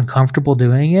super uncomfortable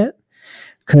doing it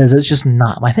because it's just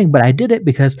not my thing. But I did it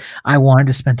because I wanted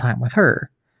to spend time with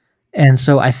her. And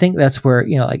so I think that's where,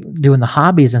 doing the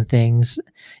hobbies and things,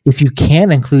 if you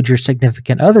can include your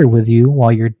significant other with you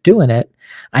while you're doing it,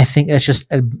 I think that's just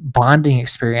a bonding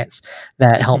experience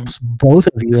that helps both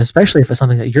of you, especially if it's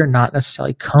something that you're not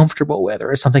necessarily comfortable with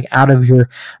or it's something out of your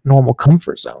normal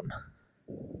comfort zone.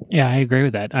 Yeah, I agree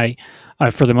with that. I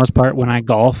for the most part, when I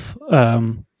golf,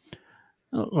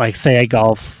 say I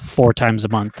golf 4 times a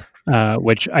month,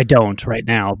 which I don't right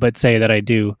now, but say that I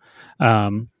do,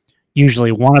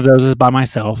 usually one of those is by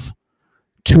myself.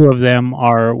 2 of them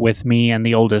are with me and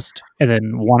the oldest, and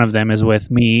then one of them is with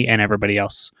me and everybody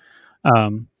else.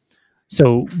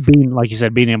 So being, like you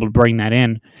said, being able to bring that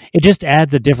in, it just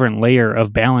adds a different layer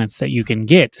of balance that you can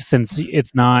get, since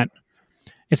it's not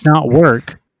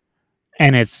work,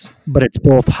 but it's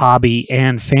both hobby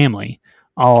and family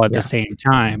all at the same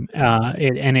time.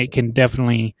 It can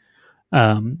definitely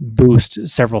boost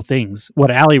several things.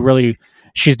 What Allie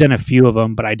she's done a few of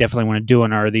them, but I definitely want to do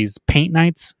one, are these paint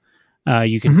nights.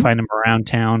 You can find them around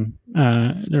town.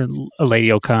 A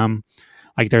lady will come.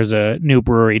 There's a new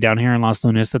brewery down here in Los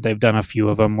Lunas that they've done a few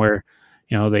of them where,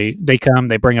 they come,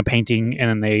 they bring a painting, and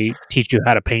then they teach you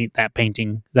how to paint that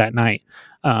painting that night.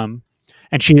 And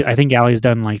I think Allie's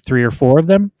done 3 or 4 of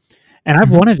them. And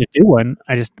I've wanted to do one.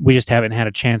 We just haven't had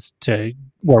a chance to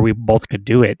where we both could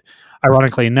do it.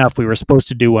 Ironically enough, we were supposed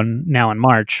to do one now in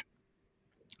March.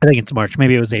 I think it's March.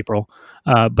 Maybe it was April.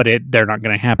 But they're not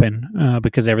going to happen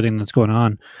because of everything that's going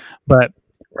on. But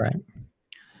right.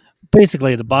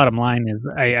 Basically, the bottom line is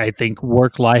I think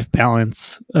work-life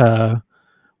balance,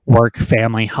 work,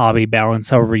 family, hobby balance,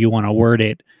 however you want to word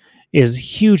it, is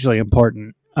hugely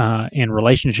important in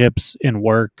relationships, in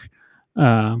work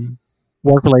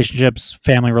relationships,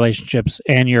 family relationships,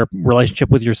 and your relationship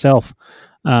with yourself.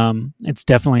 It's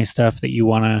definitely stuff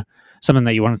that something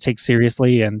that you want to take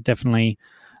seriously, and definitely,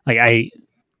 I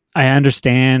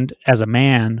understand as a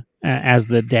man, as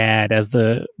the dad, as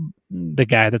the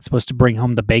guy that's supposed to bring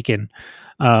home the bacon,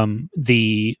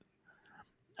 the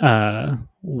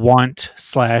want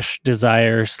 /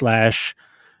 desire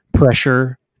 /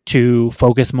 pressure to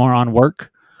focus more on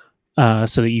work,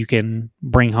 so that you can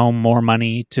bring home more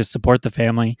money to support the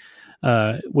family,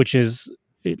 which is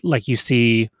like you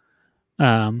see.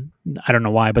 I don't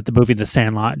know why, but the movie The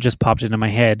Sandlot just popped into my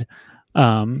head.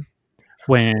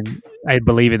 When I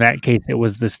believe in that case it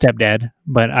was the stepdad,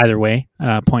 but either way,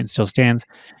 point still stands.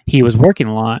 He was working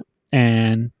a lot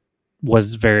and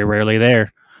was very rarely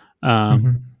there,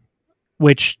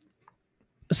 which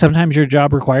sometimes your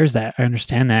job requires that. I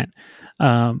understand that.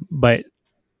 But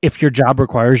if your job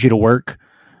requires you to work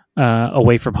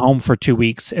away from home for 2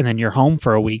 weeks and then you're home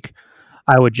for a week,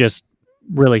 I would just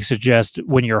really suggest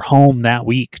when you're home that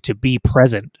week to be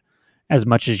present as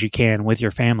much as you can with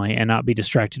your family and not be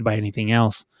distracted by anything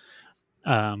else.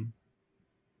 Do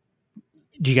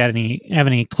you have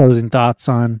any closing thoughts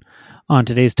on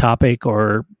today's topic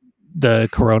or the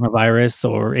coronavirus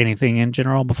or anything in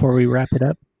general before we wrap it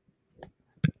up?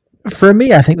 For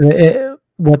me, I think that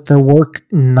what the work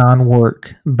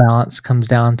non-work balance comes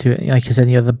down to, like you said,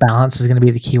 the balance is going to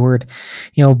be the key word.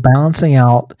 Balancing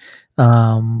out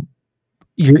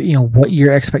what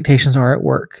your expectations are at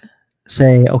work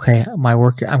say, okay, my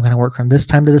work, I'm going to work from this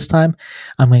time to this time.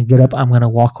 I'm going to get up, I'm going to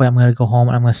walk away, I'm going to go home,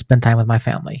 and I'm going to spend time with my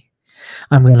family.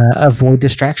 I'm going to avoid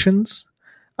distractions.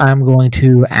 I'm going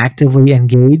to actively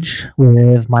engage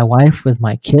with my wife, with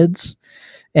my kids,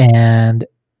 and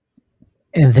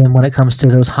then when it comes to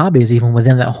those hobbies, even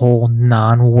within that whole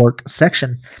non-work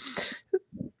section,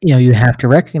 you have to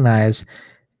recognize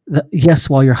that, yes,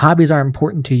 while your hobbies are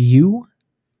important to you,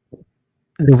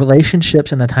 the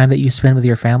relationships and the time that you spend with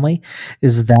your family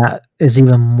is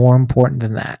even more important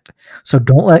than that. So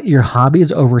don't let your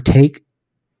hobbies overtake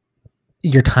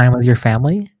your time with your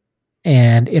family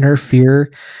and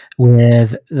interfere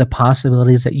with the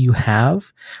possibilities that you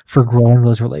have for growing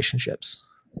those relationships.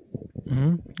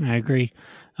 I agree.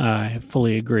 I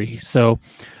fully agree. So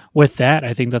with that,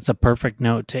 I think that's a perfect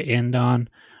note to end on.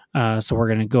 So we're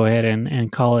going to go ahead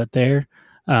and call it there.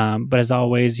 But as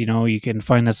always, you can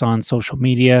find us on social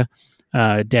media.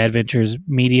 Dad Ventures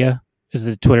Media is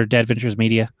the Twitter, Dad Ventures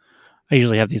Media. I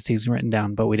usually have these things written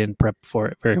down, but we didn't prep for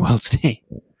it very well today.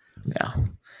 Yeah.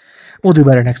 We'll do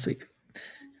better next week.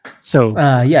 So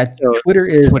Twitter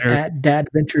is at Dad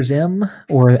Ventures M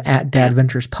or at Dad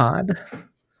Ventures Pod.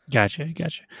 Gotcha.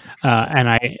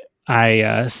 And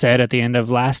I said at the end of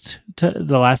the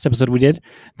last episode we did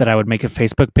that I would make a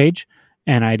Facebook page,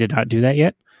 and I did not do that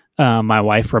yet. My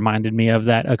wife reminded me of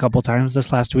that a couple times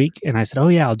this last week, and I said, "Oh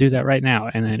yeah, I'll do that right now,"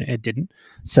 and then it didn't.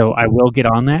 So I will get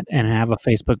on that and have a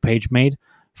Facebook page made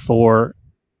for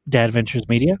Dad Ventures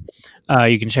Media.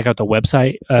 You can check out the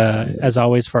website as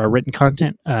always for our written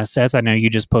content. Seth, I know you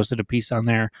just posted a piece on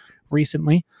there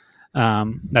recently.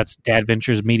 That's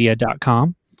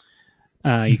dadventuresmedia.com.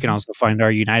 You can also find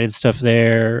our United stuff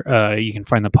there. You can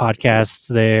find the podcasts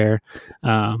there.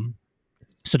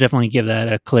 So definitely give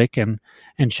that a click and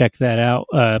check that out.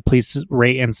 Please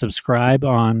rate and subscribe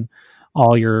on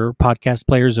all your podcast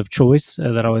players of choice.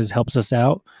 That always helps us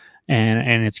out.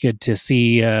 And it's good to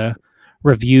see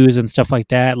reviews and stuff like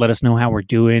that. Let us know how we're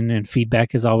doing, and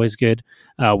feedback is always good.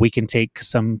 We can take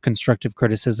some constructive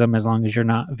criticism as long as you're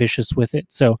not vicious with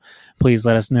it. So please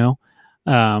let us know.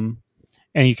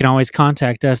 And you can always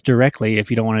contact us directly if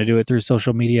you don't want to do it through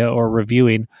social media or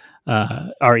reviewing.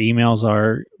 Our emails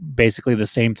are basically the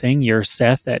same thing. You're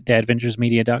Seth at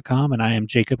dadventuresmedia.com, and I am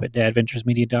Jacob at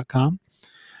dadventuresmedia.com.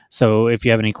 So if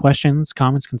you have any questions,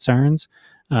 comments, concerns,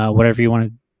 whatever you want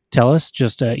to tell us,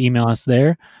 just email us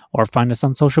there or find us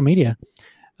on social media.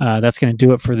 That's going to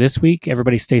do it for this week.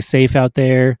 Everybody stay safe out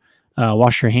there.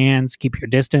 Wash your hands, keep your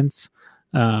distance,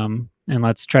 and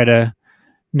let's try to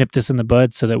nip this in the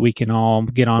bud so that we can all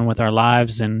get on with our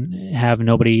lives and have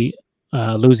nobody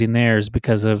losing theirs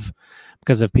because of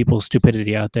people's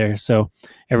stupidity out there. So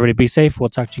everybody be safe. We'll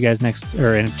talk to you guys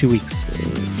in 2 weeks.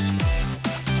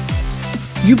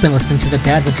 You've been listening to the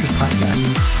Dad Ventures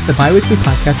Podcast, the bi-weekly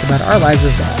podcast about our lives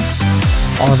as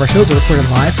dads. All of our shows are recorded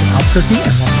live from Albuquerque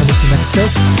and Los Angeles, New Mexico,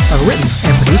 are written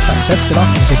and produced by Seth Bidoff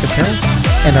and Jacob Carroll,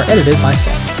 and are edited by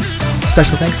Seth.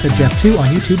 Special thanks to Jeff2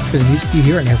 on YouTube for the music you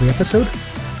hear in every episode.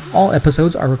 All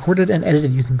episodes are recorded and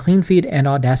edited using CleanFeed and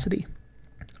Audacity.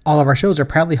 All of our shows are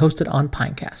proudly hosted on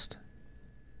Pinecast.